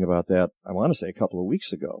posted something about that, I want to say a couple of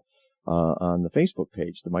weeks ago, on the Facebook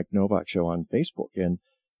page, the Mike Novak Show on Facebook. And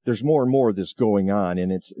there's more and more of this going on,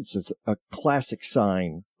 and it's a classic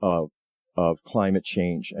sign of climate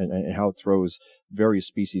change and how it throws various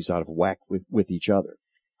species out of whack with each other.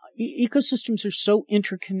 Ecosystems are so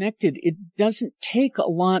interconnected, it doesn't take a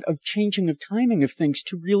lot of changing of timing of things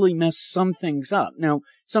to really mess some things up. Now,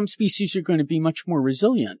 some species are going to be much more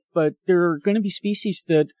resilient, but there are going to be species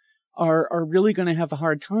that are really going to have a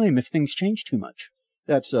hard time if things change too much.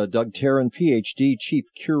 That's Doug Taron, Ph.D., Chief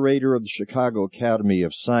Curator of the Chicago Academy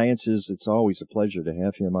of Sciences. It's always a pleasure to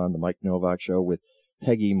have him on the Mike Novak Show with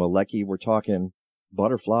Peggy Malecki. We're talking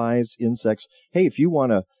butterflies, insects. Hey, if you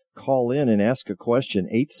want to call in and ask a question,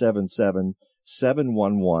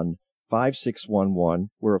 877-711-5611.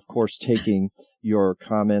 We're, of course, taking your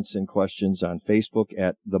comments and questions on Facebook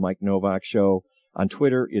at The Mike Novak Show. On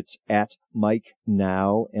Twitter, it's at Mike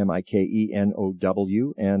Now,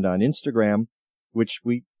 MikeNow, and on Instagram, which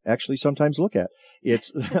we actually sometimes look at.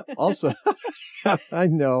 It's also, I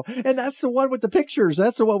know, and that's the one with the pictures.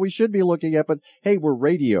 That's the one we should be looking at. But hey, we're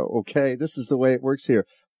radio, okay? This is the way it works here.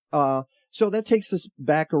 So that takes us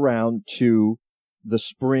back around to the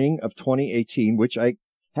spring of 2018, which I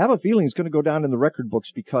have a feeling is going to go down in the record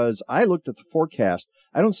books because I looked at the forecast.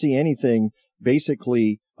 I don't see anything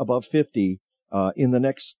basically above 50 in the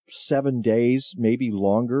next 7 days, maybe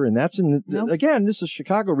longer. And that's again, this is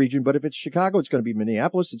Chicago region, but if it's Chicago, it's going to be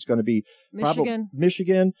Minneapolis. It's going to be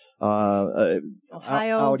Michigan,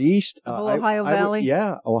 Ohio, out east, the whole Ohio Valley.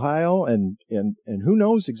 Ohio and who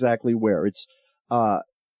knows exactly where it's,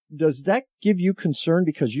 does that give you concern?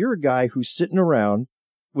 Because you're a guy who's sitting around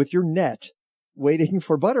with your net waiting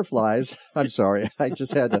for butterflies. I'm sorry. I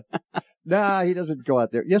just had to, he doesn't go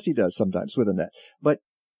out there. Yes, he does sometimes with a net, but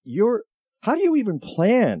how do you even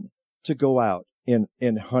plan to go out and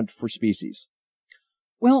hunt for species?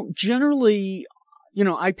 Well, generally,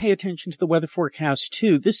 I pay attention to the weather forecast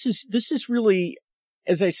too. This is really,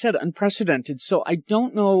 as I said, unprecedented. So I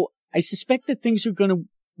don't know. I suspect that things are going to,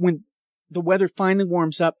 when the weather finally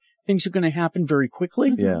warms up, things are going to happen very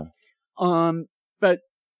quickly. Yeah. But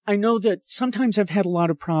I know that sometimes I've had a lot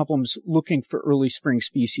of problems looking for early spring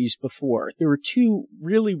species before. There are 2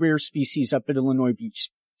 really rare species up at Illinois Beach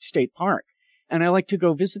State Park, and I like to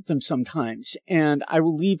go visit them sometimes. And I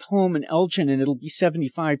will leave home in Elgin, and it'll be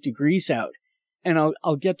 75 degrees out. And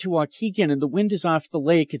I'll get to Waukegan, and the wind is off the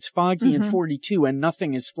lake. It's foggy and 42, and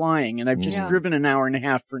nothing is flying. And I've just driven an hour and a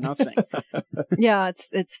half for nothing. Yeah, it's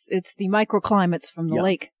the microclimates from the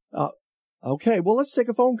lake. Okay, well, let's take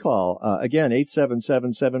a phone call. Again,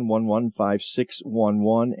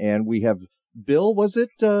 877-711-5611. And we have Bill, was it?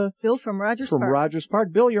 Bill from Rogers Park. From Rogers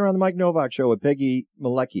Park. Bill, you're on the Mike Novak Show with Peggy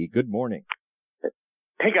Malecki. Good morning.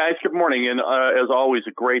 Hey, guys. Good morning. And as always,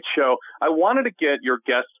 a great show. I wanted to get your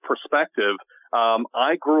guest's perspective.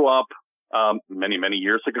 I grew up many, many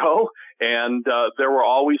years ago, and there were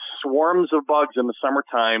always swarms of bugs in the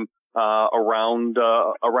summertime around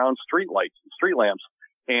street lights and street lamps.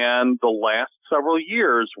 And the last several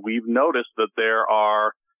years, we've noticed that there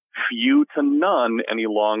are few to none any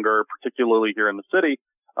longer, particularly here in the city,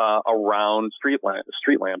 around street lamps.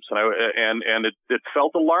 And it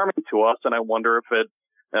felt alarming to us. And I wonder if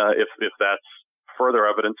that's further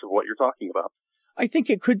evidence of what you're talking about. I think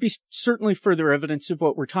it could be certainly further evidence of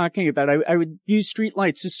what we're talking about. I would use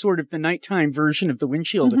streetlights as sort of the nighttime version of the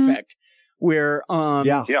windshield effect, where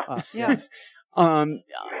those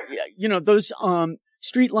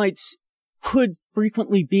streetlights could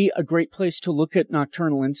frequently be a great place to look at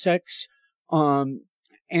nocturnal insects.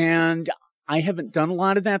 And I haven't done a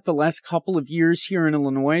lot of that the last couple of years here in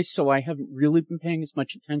Illinois, so I haven't really been paying as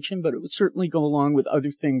much attention, but it would certainly go along with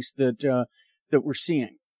other things that we're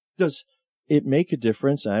seeing. Does it make a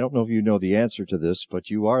difference? I don't know if you know the answer to this, but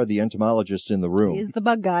you are the entomologist in the room. He's the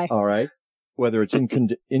bug guy. All right. Whether it's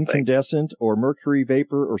incandescent or mercury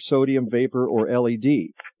vapor or sodium vapor or LED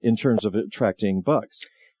in terms of attracting bugs.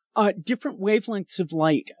 Different wavelengths of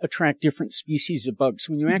light attract different species of bugs.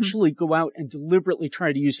 When you actually go out and deliberately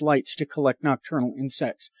try to use lights to collect nocturnal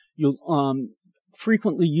insects, you'll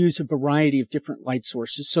frequently use a variety of different light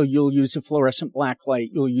sources. So you'll use a fluorescent black light,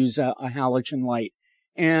 you'll use a halogen light,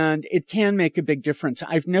 and it can make a big difference.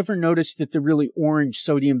 I've never noticed that the really orange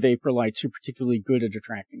sodium vapor lights are particularly good at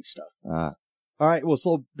attracting stuff. All right. Well,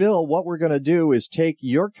 so Bill, what we're going to do is take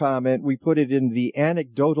your comment, we put it in the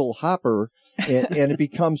anecdotal hopper, and it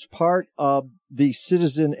becomes part of the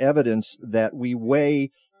citizen evidence that we weigh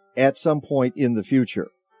at some point in the future.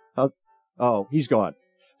 Oh, he's gone.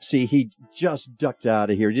 See, he just ducked out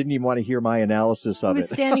of here. Didn't even want to hear my analysis of it. He was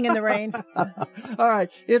standing in the rain. All right.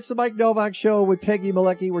 It's the Mike Novak Show with Peggy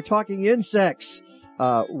Malecki. We're talking insects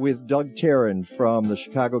with Doug Taron from the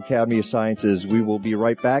Chicago Academy of Sciences. We will be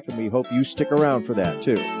right back, and we hope you stick around for that,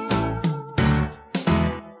 too.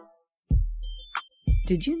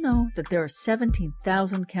 Did you know that there are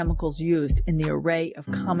 17,000 chemicals used in the array of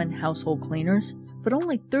common household cleaners? But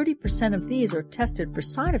only 30% of these are tested for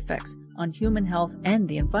side effects on human health and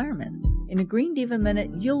the environment. In a Green Diva Minute,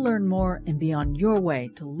 you'll learn more and be on your way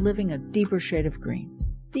to living a deeper shade of green.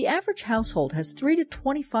 The average household has 3 to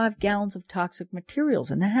 25 gallons of toxic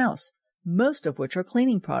materials in the house. most of which are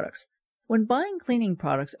cleaning products. When buying cleaning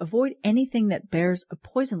products, avoid anything that bears a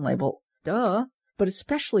poison label, but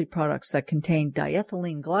especially products that contain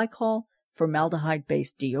diethylene glycol,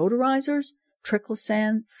 formaldehyde-based deodorizers,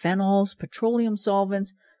 triclosan, phenols, petroleum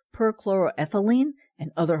solvents, perchloroethylene,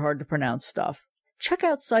 and other hard-to-pronounce stuff. Check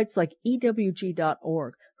out sites like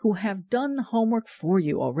EWG.org, who have done the homework for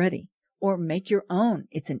you already. Or make your own.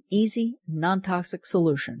 It's an easy, non-toxic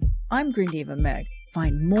solution. I'm Green Diva Meg.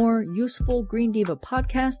 Find more useful Green Diva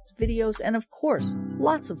podcasts, videos, and of course,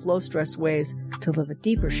 lots of low-stress ways to live a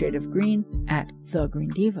deeper shade of green at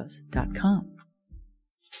thegreendivas.com.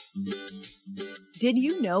 Did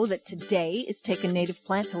you know that today is Take a Native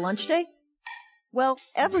Plant to Lunch Day? Well,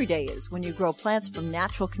 every day is when you grow plants from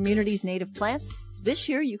Natural Communities native plants. This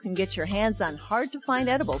year, you can get your hands on hard-to-find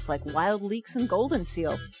edibles like wild leeks and golden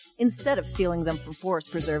seal, instead of stealing them from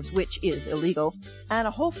forest preserves, which is illegal, and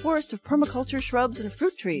a whole forest of permaculture shrubs and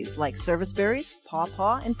fruit trees like serviceberries,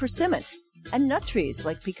 pawpaw, and persimmon, and nut trees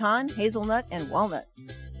like pecan, hazelnut, and walnut.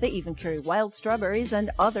 They even carry wild strawberries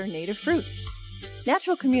and other native fruits.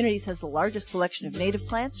 Natural Communities has the largest selection of native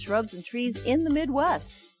plants, shrubs, and trees in the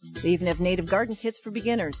Midwest. They even have native garden kits for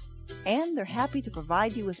beginners. And they're happy to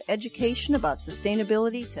provide you with education about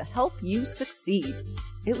sustainability to help you succeed.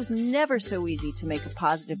 It was never so easy to make a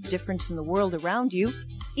positive difference in the world around you,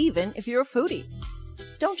 even if you're a foodie.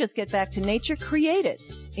 Don't just get back to nature, create it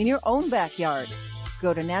in your own backyard.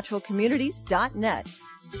 Go to naturalcommunities.net.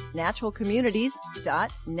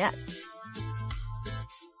 Naturalcommunities.net.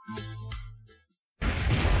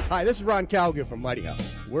 Hi, this is Ron Calgill from Mighty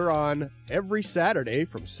House. We're on every Saturday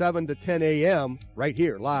from 7 to 10 a.m. right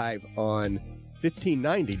here live on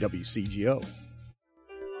 1590 WCGO.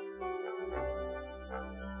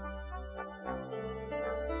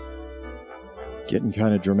 Getting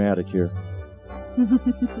kind of dramatic here.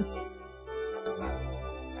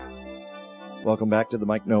 Welcome back to the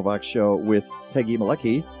Mike Novak Show with Peggy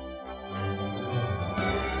Malecki.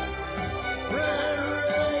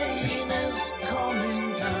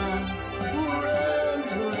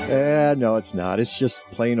 No, it's not. It's just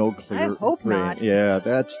plain old clear. I hope rain. not. Yeah,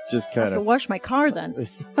 that's just kind I have to wash my car then.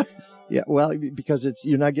 Yeah, well, because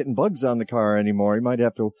you're not getting bugs on the car anymore. You might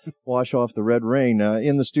have to wash off the red rain.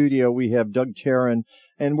 In the studio, we have Doug Taron,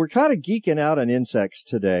 and we're kind of geeking out on insects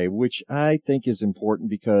today, which I think is important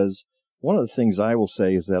because one of the things I will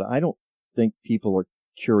say is that I don't think people are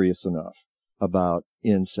curious enough about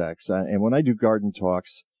insects. And when I do garden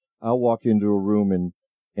talks, I'll walk into a room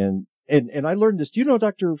and I learned this. Do you know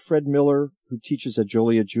Dr. Fred Miller, who teaches at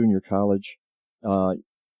Joliet Junior College?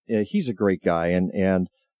 He's a great guy. And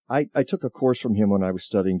I took a course from him when I was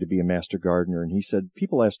studying to be a master gardener. And he said,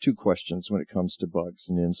 people ask two questions when it comes to bugs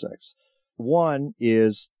and insects. One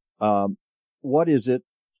is, what is it?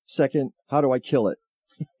 Second, how do I kill it?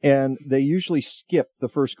 And they usually skip the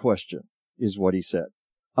first question, is what he said.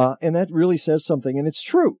 And that really says something. And it's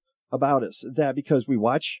true about us, that because we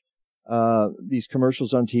watch these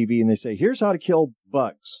commercials on TV and they say, here's how to kill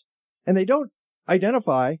bugs. And they don't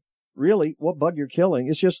identify really what bug you're killing.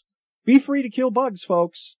 It's just be free to kill bugs,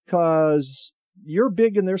 folks, because you're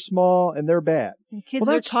big and they're small and they're bad. And kids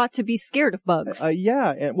are taught to be scared of bugs.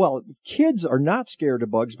 Yeah. And well, kids are not scared of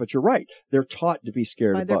bugs, but you're right. They're taught to be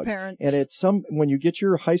scared by of their bugs. Parents. And when you get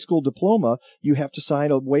your high school diploma, you have to sign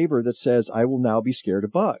a waiver that says, I will now be scared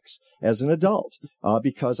of bugs as an adult.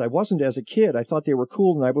 Because I wasn't as a kid. I thought they were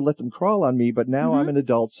cool and I would let them crawl on me, but now I'm an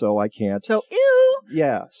adult, so I can't. So, ew.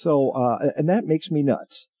 Yeah. So, and that makes me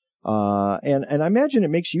nuts. And I imagine it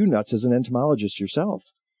makes you nuts as an entomologist yourself.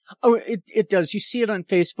 Oh, it does. You see it on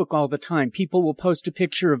Facebook all the time. People will post a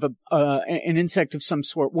picture of an insect of some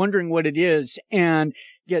sort, wondering what it is, and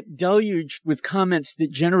get deluged with comments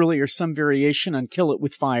that generally are some variation on kill it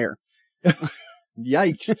with fire.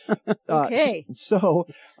 Yikes. Okay. So,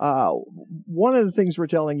 one of the things we're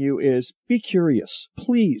telling you is be curious.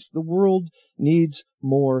 Please. The world needs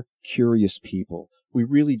more curious people. We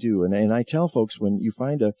really do. And I tell folks, when you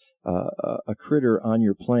find a critter on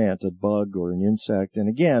your plant, a bug or an insect, and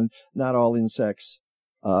again, not all insects,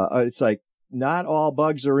 it's like not all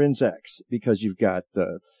bugs are insects, because you've got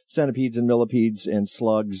centipedes and millipedes and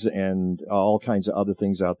slugs and all kinds of other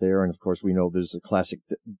things out there. And of course, we know there's a classic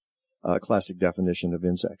definition of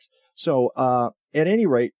insects. So, at any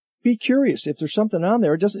rate, be curious. If there's something on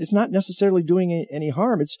there, it's not necessarily doing any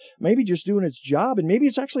harm. It's maybe just doing its job, and maybe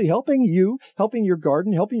it's actually helping you, helping your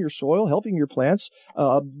garden, helping your soil, helping your plants,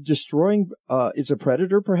 destroying, it's a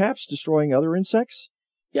predator perhaps, destroying other insects.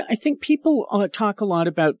 Yeah, I think people talk a lot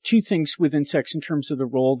about two things with insects in terms of the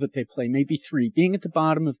role that they play, maybe three: being at the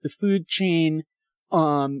bottom of the food chain,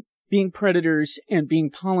 being predators and being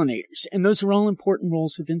pollinators. And those are all important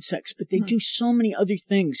roles of insects, but they do so many other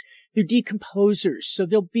things. They're decomposers, so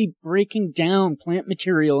they'll be breaking down plant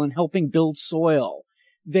material and helping build soil.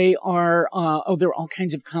 They are, there are all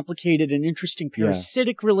kinds of complicated and interesting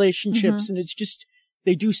parasitic relationships, and it's just,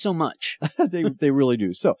 they do so much. They really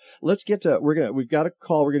do. So let's get to, we've got a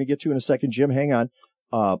call we're going to get to in a second. Jim, hang on.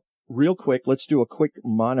 Real quick, let's do a quick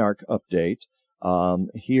monarch update.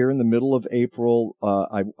 Here in the middle of April,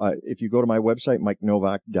 if you go to my website,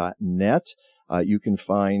 MikeNovak.net, you can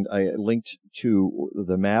find, I linked to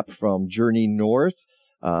the map from Journey North,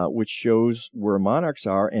 which shows where monarchs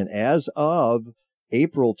are. And as of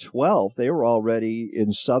April 12th, they were already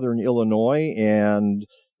in southern Illinois and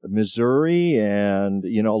Missouri and,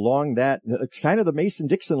 along that, kind of the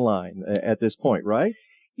Mason-Dixon line at this point, right?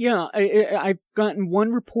 Yeah, I've gotten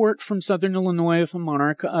one report from southern Illinois of a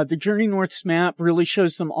monarch. The Journey North's map really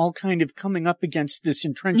shows them all kind of coming up against this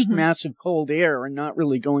entrenched mass of cold air and not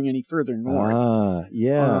really going any further north.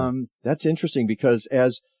 That's interesting because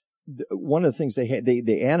one of the things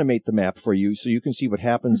they animate the map for you so you can see what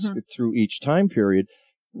happens through each time period.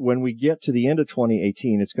 When we get to the end of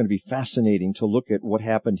 2018, it's going to be fascinating to look at what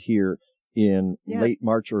happened here in late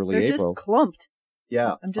March, early April. They're just clumped.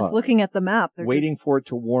 Yeah. I'm just looking at the map. They're waiting for it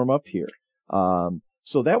to warm up here.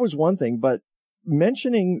 So that was one thing, but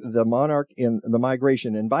mentioning the monarch in the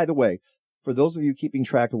migration, and by the way, for those of you keeping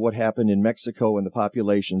track of what happened in Mexico and the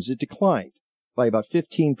populations, it declined by about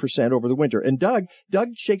 15% over the winter. And Doug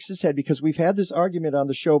shakes his head because we've had this argument on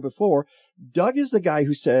the show before. Doug is the guy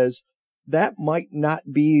who says that might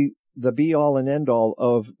not be the be all and end all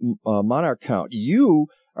of monarch count. You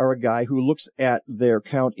are a guy who looks at their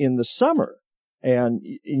count in the summer. And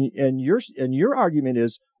your argument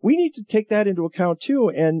is we need to take that into account too.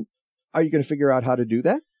 And are you going to figure out how to do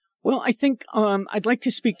that? Well, I think I'd like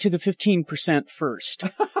to speak to the 15% first,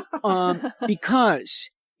 because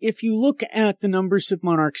if you look at the numbers of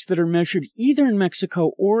monarchs that are measured either in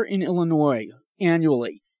Mexico or in Illinois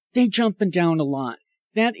annually, they jump and down a lot.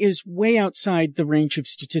 That is way outside the range of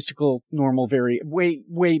statistical normal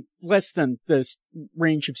way less than the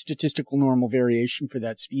range of statistical normal variation for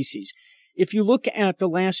that species. If you look at the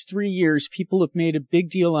last 3 years, people have made a big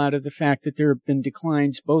deal out of the fact that there have been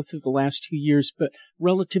declines both of the last 2 years, but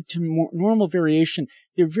relative to normal variation,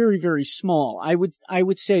 they're very, very small. I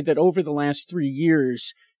would say that over the last 3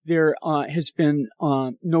 years, there has been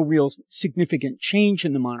no real significant change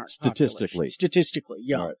in the monarch population. Statistically,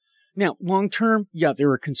 yeah. All right. Now, long term, there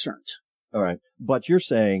are concerns. All right. But you're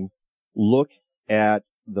saying look at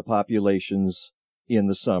the populations in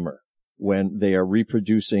the summer when they are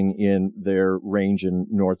reproducing in their range in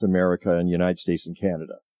North America and United States and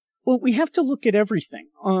Canada. Well, we have to look at everything.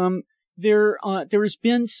 There has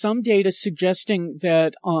been some data suggesting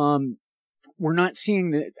that we're not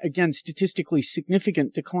seeing statistically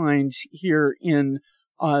significant declines here in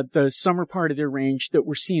the summer part of their range that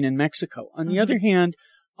we're seeing in Mexico. On the other hand,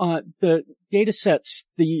 the data sets,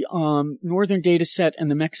 the northern data set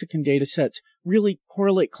and the Mexican data sets really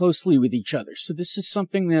correlate closely with each other. So this is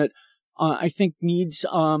something that I think needs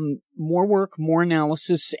more work, more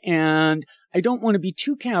analysis, and I don't want to be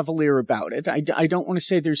too cavalier about it. I don't want to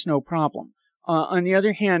say there's no problem. On the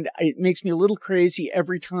other hand, it makes me a little crazy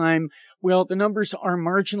every time, well, the numbers are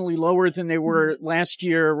marginally lower than they were last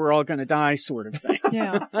year, we're all going to die sort of thing.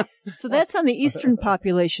 Yeah. So that's on the eastern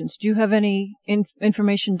populations. Do you have any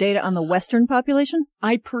information, data on the western population?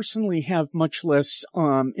 I personally have much less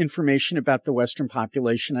information about the western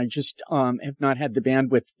population. I just have not had the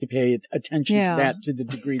bandwidth to pay attention to that to the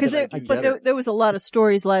degree that I do. But there was a lot of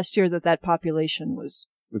stories last year that population was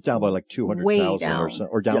down by like 200,000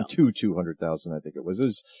 or down to 200,000, I think it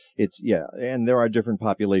was. And there are different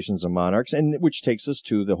populations of monarchs, and which takes us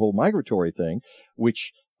to the whole migratory thing,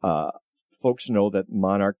 which folks know that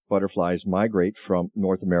monarch butterflies migrate from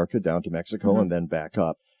North America down to Mexico and then back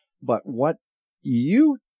up. But what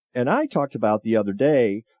you and I talked about the other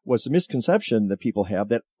day was the misconception that people have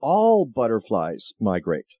that all butterflies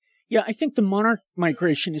migrate. Yeah, I think the monarch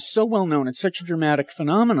migration is so well known. It's such a dramatic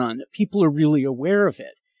phenomenon that people are really aware of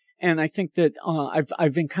it. And I think that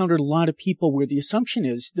I've encountered a lot of people where the assumption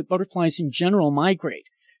is that butterflies in general migrate.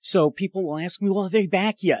 So people will ask me, well, are they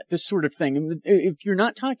back yet? This sort of thing. And if you're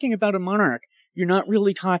not talking about a monarch, you're not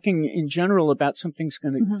really talking in general about something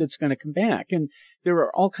that's going to come back. And there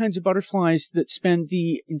are all kinds of butterflies that spend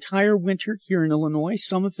the entire winter here in Illinois.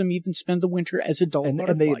 Some of them even spend the winter as adult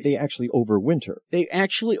butterflies. And they actually overwinter. They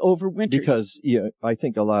actually overwinter. Because I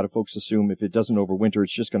think a lot of folks assume if it doesn't overwinter,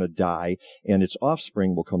 it's just going to die and its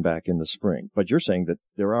offspring will come back in the spring. But you're saying that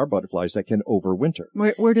there are butterflies that can overwinter.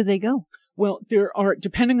 Where do they go? Well, there are,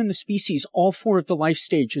 depending on the species, all 4 of the life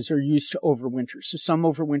stages are used to overwinter. So some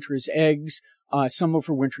overwinter as eggs, some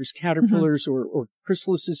overwinter as caterpillars or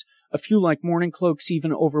chrysalises. A few, like mourning cloaks,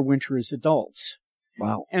 even overwinter as adults.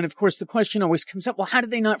 Wow. And of course, the question always comes up, well, how do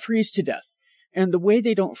they not freeze to death? And the way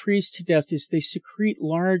they don't freeze to death is they secrete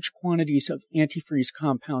large quantities of antifreeze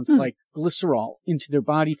compounds like glycerol into their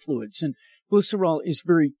body fluids. And glycerol is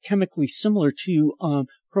very chemically similar to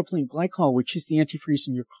propylene glycol, which is the antifreeze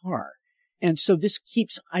in your car. And so this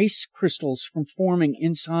keeps ice crystals from forming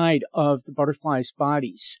inside of the butterflies'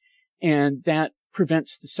 bodies. And that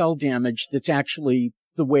prevents the cell damage that's actually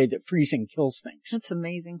the way that freezing kills things. That's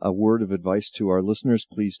amazing. A word of advice to our listeners,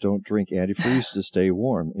 please don't drink antifreeze to stay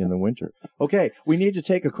warm in the winter. Okay, we need to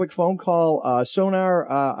take a quick phone call.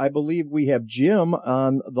 Sonar, I believe we have Jim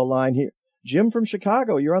on the line here. Jim from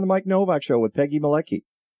Chicago, you're on the Mike Novak Show with Peggy Malecki.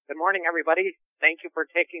 Good morning, everybody. Thank you for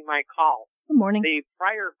taking my call. Good morning. The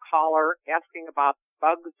prior caller asking about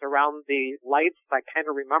bugs around the lights, I kind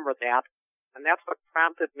of remember that, and that's what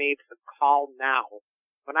prompted me to call now.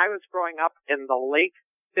 When I was growing up in the late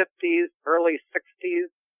 50s, early 60s,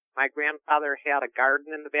 my grandfather had a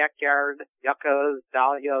garden in the backyard, yuccas,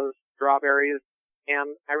 dahlias, strawberries,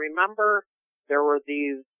 and I remember there were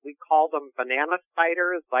these, we called them banana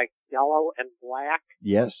spiders, like yellow and black.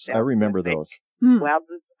 Yes, I remember those.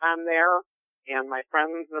 Webs on there, and my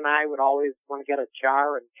friends and I would always want to get a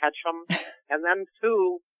jar and catch them. And then,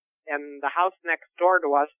 too, in the house next door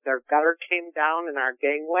to us, their gutter came down in our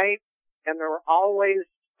gangway, and there were always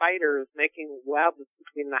spiders making webs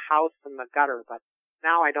between the house and the gutter. But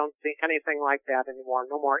now I don't see anything like that anymore.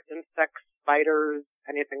 No more insects, spiders,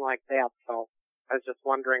 anything like that. So I was just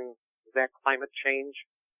wondering, is that climate change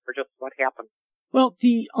or just what happened? Well,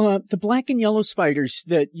 the black and yellow spiders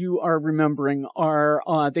that you are remembering are,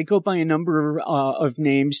 they go by a number of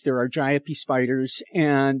names. There are Gyapie spiders,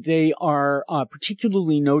 and they are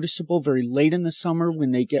particularly noticeable very late in the summer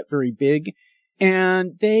when they get very big.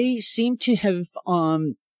 And they seem to have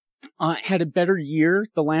had a better year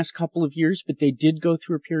the last couple of years, but they did go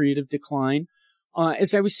through a period of decline.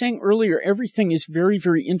 As I was saying earlier, everything is very,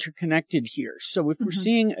 very interconnected here. So if we're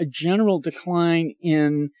seeing a general decline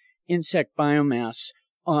in insect biomass,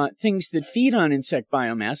 things that feed on insect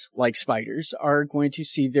biomass, like spiders, are going to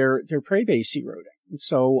see their prey base eroding. And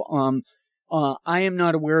so I am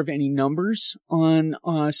not aware of any numbers on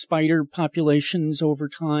spider populations over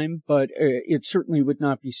time, but it certainly would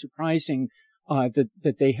not be surprising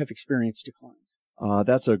that they have experienced declines.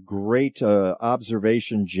 That's a great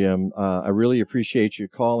observation, Jim. I really appreciate you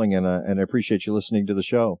calling, and I appreciate you listening to the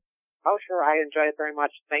show. Oh, sure. I enjoy it very much.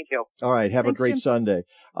 Thank you. All right. Have a great Sunday.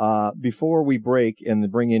 Before we break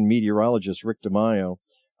and bring in meteorologist Rick DeMaio,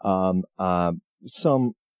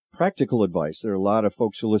 some practical advice. There are a lot of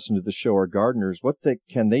folks who listen to the show are gardeners. What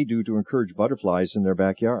can they do to encourage butterflies in their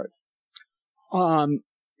backyard?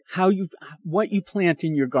 What you plant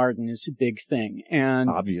in your garden is a big thing. And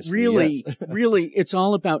obviously, really, yes. really, it's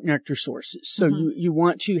all about nectar sources. So you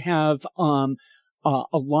want to have, a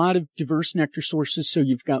lot of diverse nectar sources. So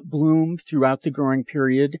you've got bloom throughout the growing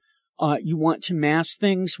period. You want to mass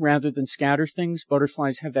things rather than scatter things.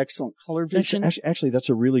 Butterflies have excellent color vision. Actually, that's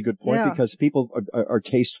a really good point because people are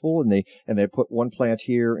tasteful and they put one plant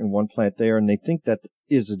here and one plant there and they think that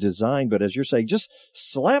is a design. But as you're saying, just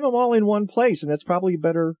slam them all in one place, and that's probably a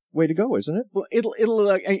better way to go, isn't it? Well,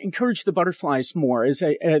 it'll encourage the butterflies more as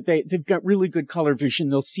they've got really good color vision.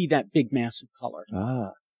 They'll see that big mass of color.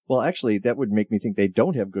 Ah, well, actually, that would make me think they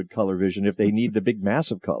don't have good color vision if they need the big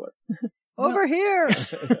mass of color. Over here.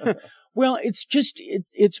 Well,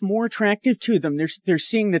 it's more attractive to them. They're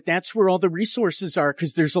seeing that that's where all the resources are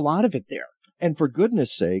because there's a lot of it there. And for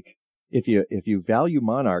goodness sake, if you value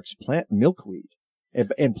monarchs, plant milkweed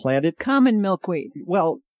and plant it. Common milkweed.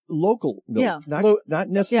 Well, local milk, not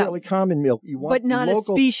necessarily common milk. You want but not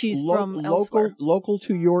local, a species from elsewhere. Local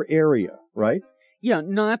to your area, right? Yeah,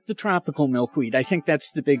 not the tropical milkweed. I think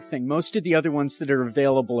that's the big thing. Most of the other ones that are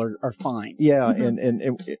available are fine. Yeah,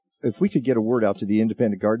 and if we could get a word out to the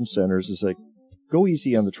independent garden centers, it's like, go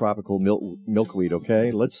easy on the tropical milkweed,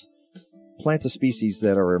 okay? Let's plant the species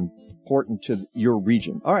that are important to your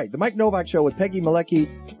region. All right, the Mike Novak Show with Peggy Malecki.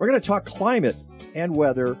 We're going to talk climate and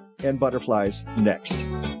weather and butterflies next.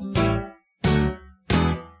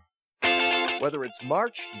 Whether it's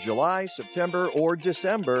March, July, September, or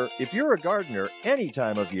December, if you're a gardener, any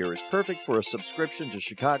time of year is perfect for a subscription to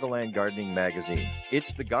Chicagoland Gardening Magazine.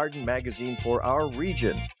 It's the garden magazine for our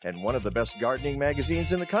region and one of the best gardening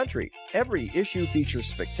magazines in the country. Every issue features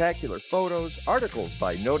spectacular photos, articles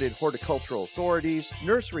by noted horticultural authorities,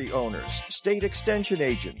 nursery owners, state extension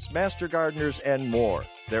agents, master gardeners, and more.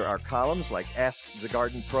 There are columns like Ask the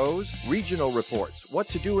Garden Pros, regional reports, what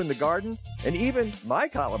to do in the garden, and even my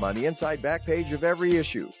column on the inside back page of every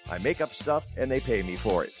issue. I make up stuff and they pay me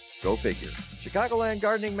for it. Go figure. Chicagoland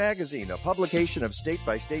Gardening Magazine, a publication of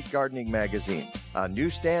state-by-state gardening magazines, on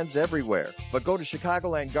newsstands everywhere. But go to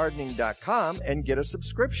chicagolandgardening.com and get a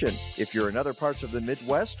subscription. If you're in other parts of the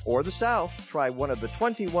Midwest or the South, try one of the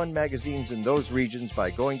 21 magazines in those regions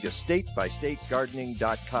by going to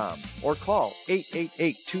statebystategardening.com or call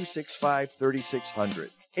 888-265-3600.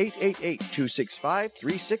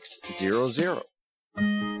 888-265-3600.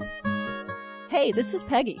 Hey, this is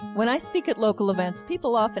Peggy. When I speak at local events,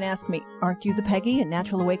 people often ask me, aren't you the Peggy in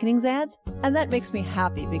Natural Awakenings ads? And that makes me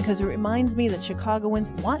happy because it reminds me that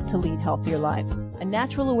Chicagoans want to lead healthier lives. And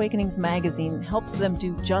Natural Awakenings magazine helps them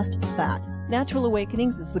do just that. Natural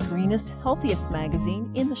Awakenings is the greenest, healthiest magazine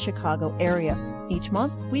in the Chicago area. Each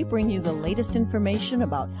month, we bring you the latest information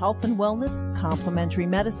about health and wellness, complementary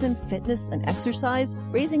medicine, fitness and exercise,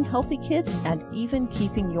 raising healthy kids, and even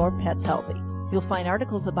keeping your pets healthy. You'll find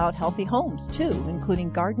articles about healthy homes, too,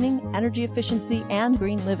 including gardening, energy efficiency, and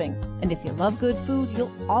green living. And if you love good food, you'll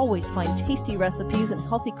always find tasty recipes and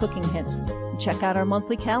healthy cooking hints. Check out our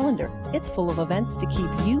monthly calendar. It's full of events to keep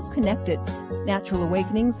you connected. Natural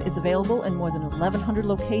Awakenings is available in more than 1,100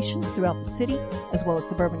 locations throughout the city, as well as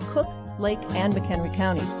suburban Cook, Lake, and McHenry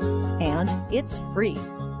counties. And it's free.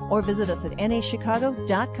 Or visit us at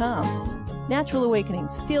nachicago.com. Natural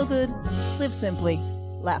Awakenings. Feel good, live simply,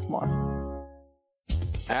 laugh more.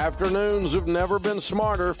 Afternoons have never been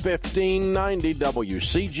smarter. 1590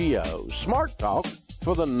 WCGO. Smart Talk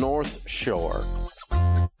for the North Shore.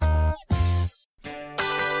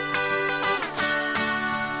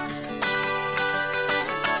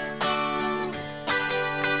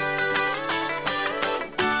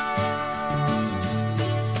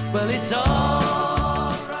 Well, it's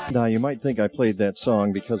all right. Now, you might think I played that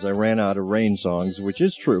song because I ran out of rain songs, which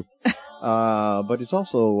is true. But it's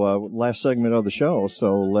also last segment of the show,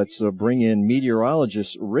 so let's bring in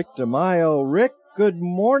meteorologist Rick DeMaio. Rick, good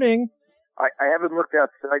morning. I haven't looked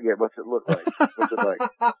outside yet. What's it look like? What's it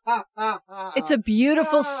like? It's a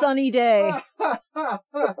beautiful sunny day.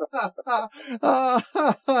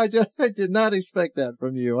 I did not expect that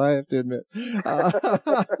from you, I have to admit.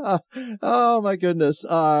 Oh, my goodness.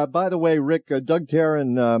 By the way, Rick, Doug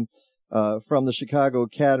Taron, from the Chicago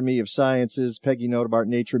Academy of Sciences, Peggy Notabart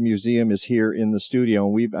Nature Museum is here in the studio.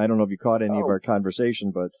 And I don't know if you caught any of our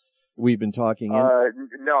conversation, but we've been talking.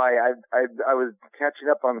 No, I was catching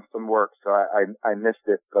up on some work, so I missed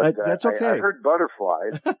it. But that's okay. I heard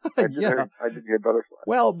butterflies. I did hear butterflies.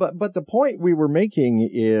 Well, but the point we were making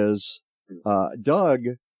is, Doug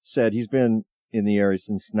said he's been in the area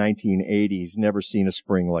since 1980. He's never seen a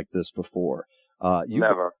spring like this before.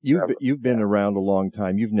 You've been around a long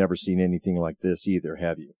time. You've never seen anything like this either,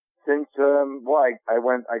 have you? Since I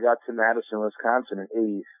got to Madison, Wisconsin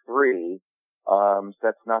in '83. So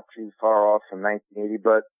that's not too far off from 1980.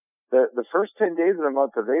 But the first 10 days of the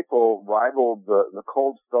month of April rivaled the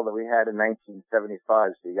cold spell that we had in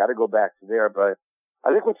 1975. So you got to go back to there. But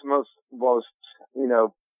I think what's most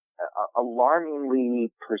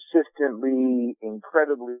alarmingly, persistently,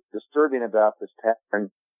 incredibly disturbing about this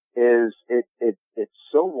pattern is it's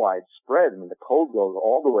so widespread. I mean, the cold goes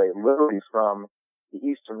all the way, literally from the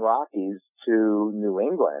Eastern Rockies to New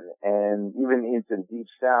England and even into the Deep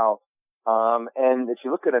South. And if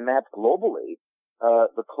you look at a map globally,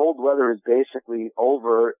 the cold weather is basically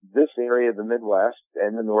over this area of the Midwest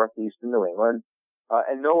and the Northeast and New England,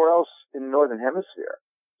 and nowhere else in the Northern Hemisphere.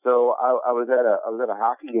 So I was at a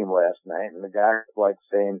hockey game last night, and the guy was like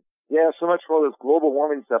saying, "Yeah, so much for all this global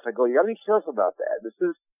warming stuff." I go, "You gotta be careful about that. This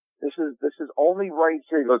is only right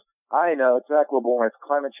here." He goes, "I know, it's not global warming, it's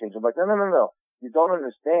climate change." I'm like, No. You don't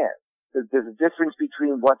understand. There's a difference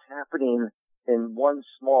between what's happening in one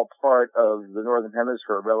small part of the Northern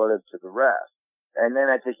Hemisphere relative to the rest. And then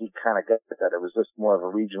I think he kind of got that it was just more of a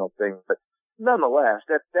regional thing. But nonetheless,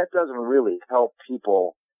 that doesn't really help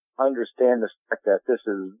people understand the fact that this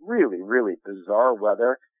is really, really bizarre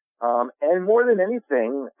weather. And more than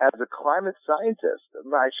anything, as a climate scientist,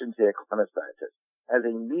 I shouldn't say a climate scientist, as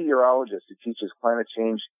a meteorologist who teaches climate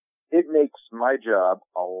change, it makes my job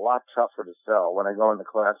a lot tougher to sell when I go into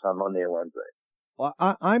class on Monday and Wednesday. Well,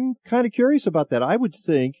 I'm kind of curious about that. I would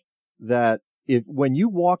think that when you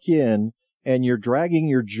walk in and you're dragging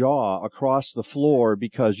your jaw across the floor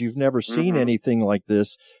because you've never seen anything like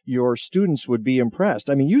this, your students would be impressed.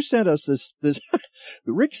 I mean, you sent us this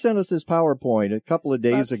Rick sent us this PowerPoint a couple of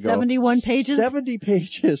days ago. 71 pages? 70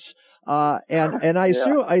 pages. And I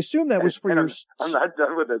assume that was for your... I'm not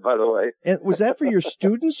done with it, by the way. And was that for your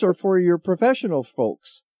students or for your professional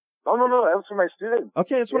folks? Oh, no, that was for my students.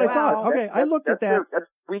 Okay, that's what I thought. Okay, I looked at that. That's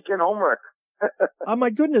weekend homework. Oh,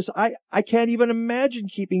 my goodness. I can't even imagine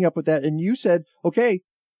keeping up with that. And you said, okay,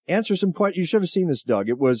 answer some questions. You should have seen this, Doug.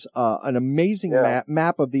 It was an amazing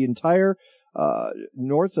map of the entire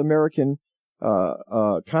North American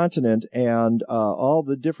continent and all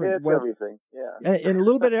the different everything. Yeah. And a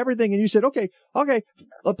little bit of everything. And you said, okay,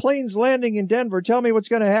 the plane's landing in Denver. Tell me what's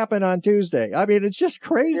going to happen on Tuesday. I mean, it's just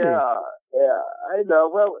crazy. Yeah, I know.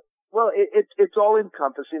 Well, it's all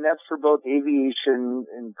encompassing. That's for both aviation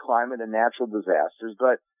and climate and natural disasters.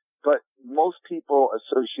 But most people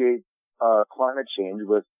associate climate change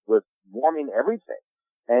with warming everything.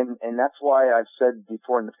 And that's why I've said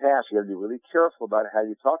before in the past, you got to be really careful about how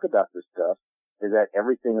you talk about this stuff, is that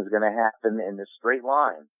everything is going to happen in this straight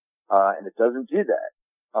line. And it doesn't do that.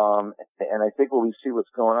 And I think what we see what's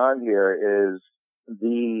going on here is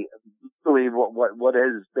really what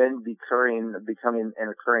has been becoming and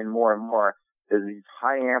occurring more and more is these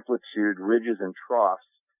high amplitude ridges and troughs,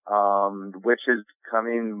 which is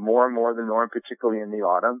becoming more and more the norm, particularly in the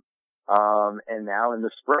autumn, and now in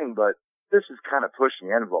the spring. But this is kind of pushing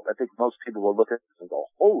the envelope. I think most people will look at this and go,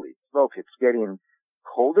 holy smoke, it's getting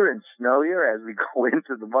colder and snowier as we go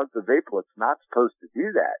into the month of April. It's not supposed to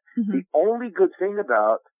do that. Mm-hmm. The only good thing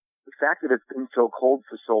about the fact that it's been so cold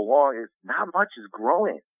for so long is not much is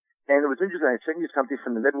growing. And it was interesting. I sent you something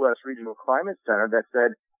from the Midwest Regional Climate Center that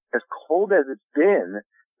said, as cold as it's been,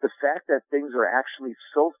 the fact that things are actually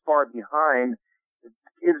so far behind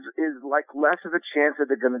is like less of a chance that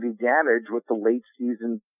they're going to be damaged with the late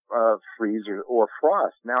season freeze or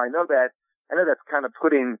frost. Now I know that's kind of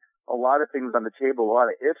putting a lot of things on the table, a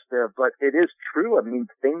lot of ifs there, but it is true. I mean,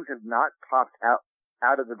 things have not popped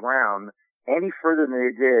out of the ground any further than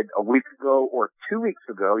they did a week ago or 2 weeks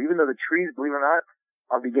ago, even though the trees, believe it or not,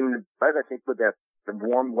 are beginning to bud. I think with the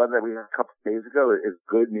warm weather that we had a couple of days ago is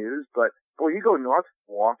good news. But boy, you go north of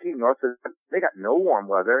Milwaukee, they got no warm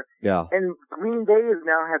weather. Yeah. And Green Bay has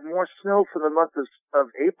now had more snow for the month of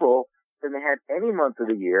April than they had any month of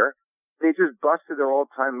the year. They just busted their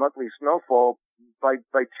all-time monthly snowfall by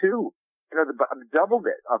two. You know, doubled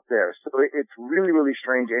it up there. So it's really, really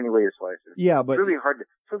strange any way to slice it. Yeah, but it's really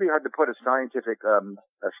hard to put a scientific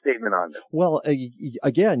a statement on this. Well,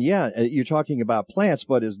 again, you're talking about plants,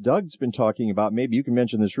 but as Doug's been talking about, maybe you can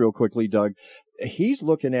mention this real quickly, Doug. He's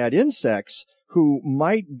looking at insects who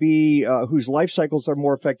might be whose life cycles are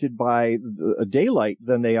more affected by daylight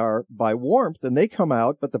than they are by warmth, and they come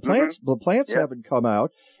out, but the plants haven't come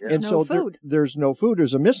out, and so there's no food.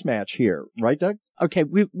 There's a mismatch here, right, Doug? Okay,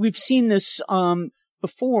 we've seen this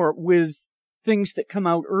before with things that come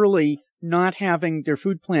out early not having their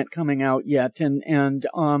food plant coming out yet, and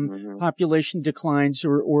population declines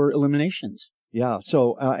or eliminations. Yeah.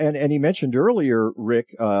 So and he mentioned earlier,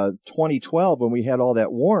 Rick, 2012 when we had all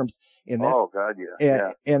that warmth. And that, oh God,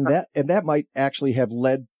 yeah. And that might actually have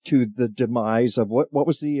led to the demise of what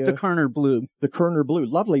was the Kerner blue. The Kerner blue,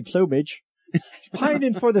 lovely plumage,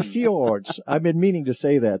 pining for the fjords. I've been meaning to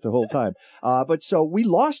say that the whole time. But so we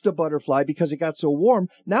lost a butterfly because it got so warm.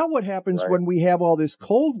 Now what happens when we have all this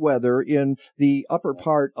cold weather in the upper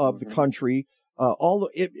part of the country?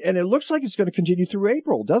 And it looks like it's going to continue through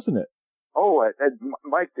April, doesn't it? Oh,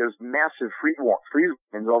 Mike, there's massive freeze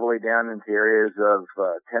winds all the way down into areas of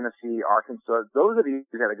Tennessee, Arkansas. Those are the areas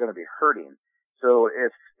that are going to be hurting. So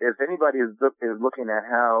if anybody is looking at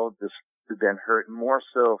how this has been hurt, more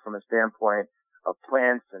so from a standpoint of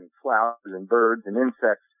plants and flowers and birds and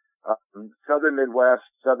insects, southern Midwest,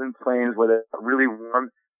 southern plains where they're really warm.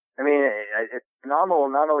 I mean, it's phenomenal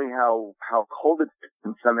not only how cold it's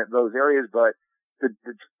in some of those areas, but the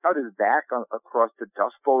drought is back across the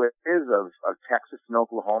Dust Bowl areas of Texas and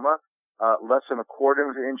Oklahoma. Less than a quarter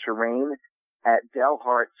of an inch of rain at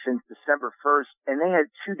Dalhart since December 1st, and they had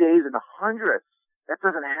 2 days in the hundreds. That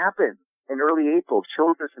doesn't happen in early April.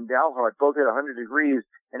 Childress and Dalhart both had 100 degrees,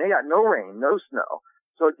 and they got no rain, no snow.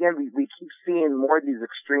 So again, we keep seeing more of these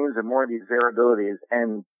extremes and more of these variabilities,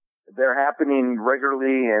 and they're happening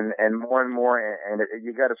regularly and more, and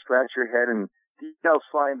you got to scratch your head, and details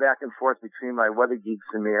flying back and forth between my weather geeks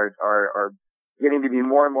and me are getting to be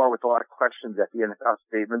more and more with a lot of questions at the end of our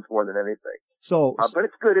statements more than anything. So, but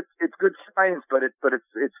it's good. It's good science, but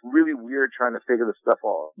it's really weird trying to figure this stuff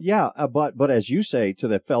out. Yeah, but as you say to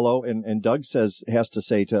the fellow, and Doug has to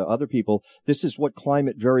say to other people, this is what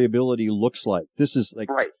climate variability looks like. This is like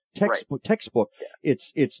textbook. Yeah.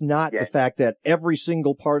 It's not the fact that every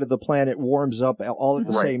single part of the planet warms up all at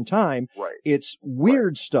the same time. Right. It's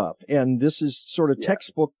weird stuff, and this is sort of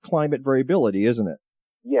textbook climate variability, isn't it?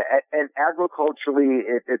 Yeah, and agriculturally,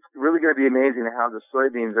 it's really going to be amazing how the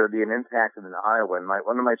soybeans are being impacted in Iowa. And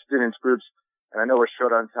one of my students' groups and I know we're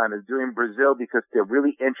short on time, is doing Brazil because they're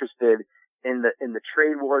really interested in the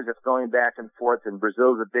trade wars that's going back and forth. And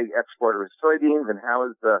Brazil is a big exporter of soybeans, and how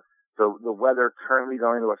is the weather currently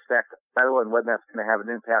going to affect oil and whether that's going to have an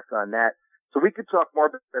impact on that. So we could talk more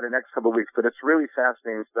about that in the next couple of weeks, but it's really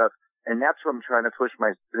fascinating stuff. And that's what I'm trying to push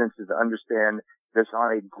my students is to understand this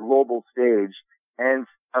on a global stage and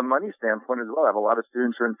a money standpoint as well. I have a lot of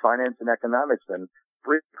students who are in finance and economics, and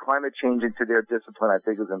bring climate change into their discipline, I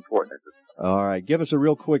think, is important. All right. Give us a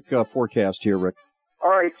real quick forecast here, Rick. All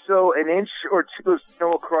right, so an inch or two of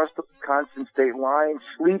snow across the Wisconsin state line,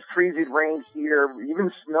 sleet, freezing rain here,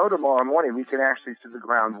 even snow tomorrow morning. We can actually see the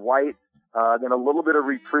ground white. Then a little bit of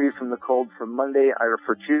reprieve from the cold from Monday or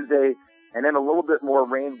for Tuesday, and then a little bit more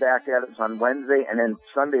rain back at us on Wednesday, and then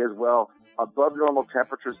Sunday as well. Above normal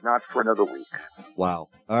temperatures, not for another week. Wow.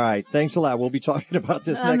 All right. Thanks a lot. We'll be talking about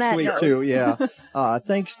this next week, too. Yeah.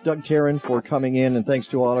 Thanks, Doug Taron, for coming in, and thanks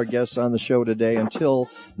to all our guests on the show today. Until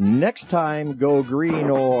next time, go green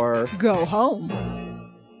or go home.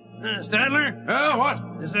 Stadler?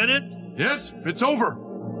 What? Is that it? Yes, it's over.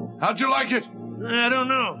 How'd you like it? I don't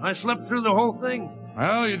know. I slept through the whole thing.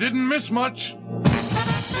 Well, you didn't miss much.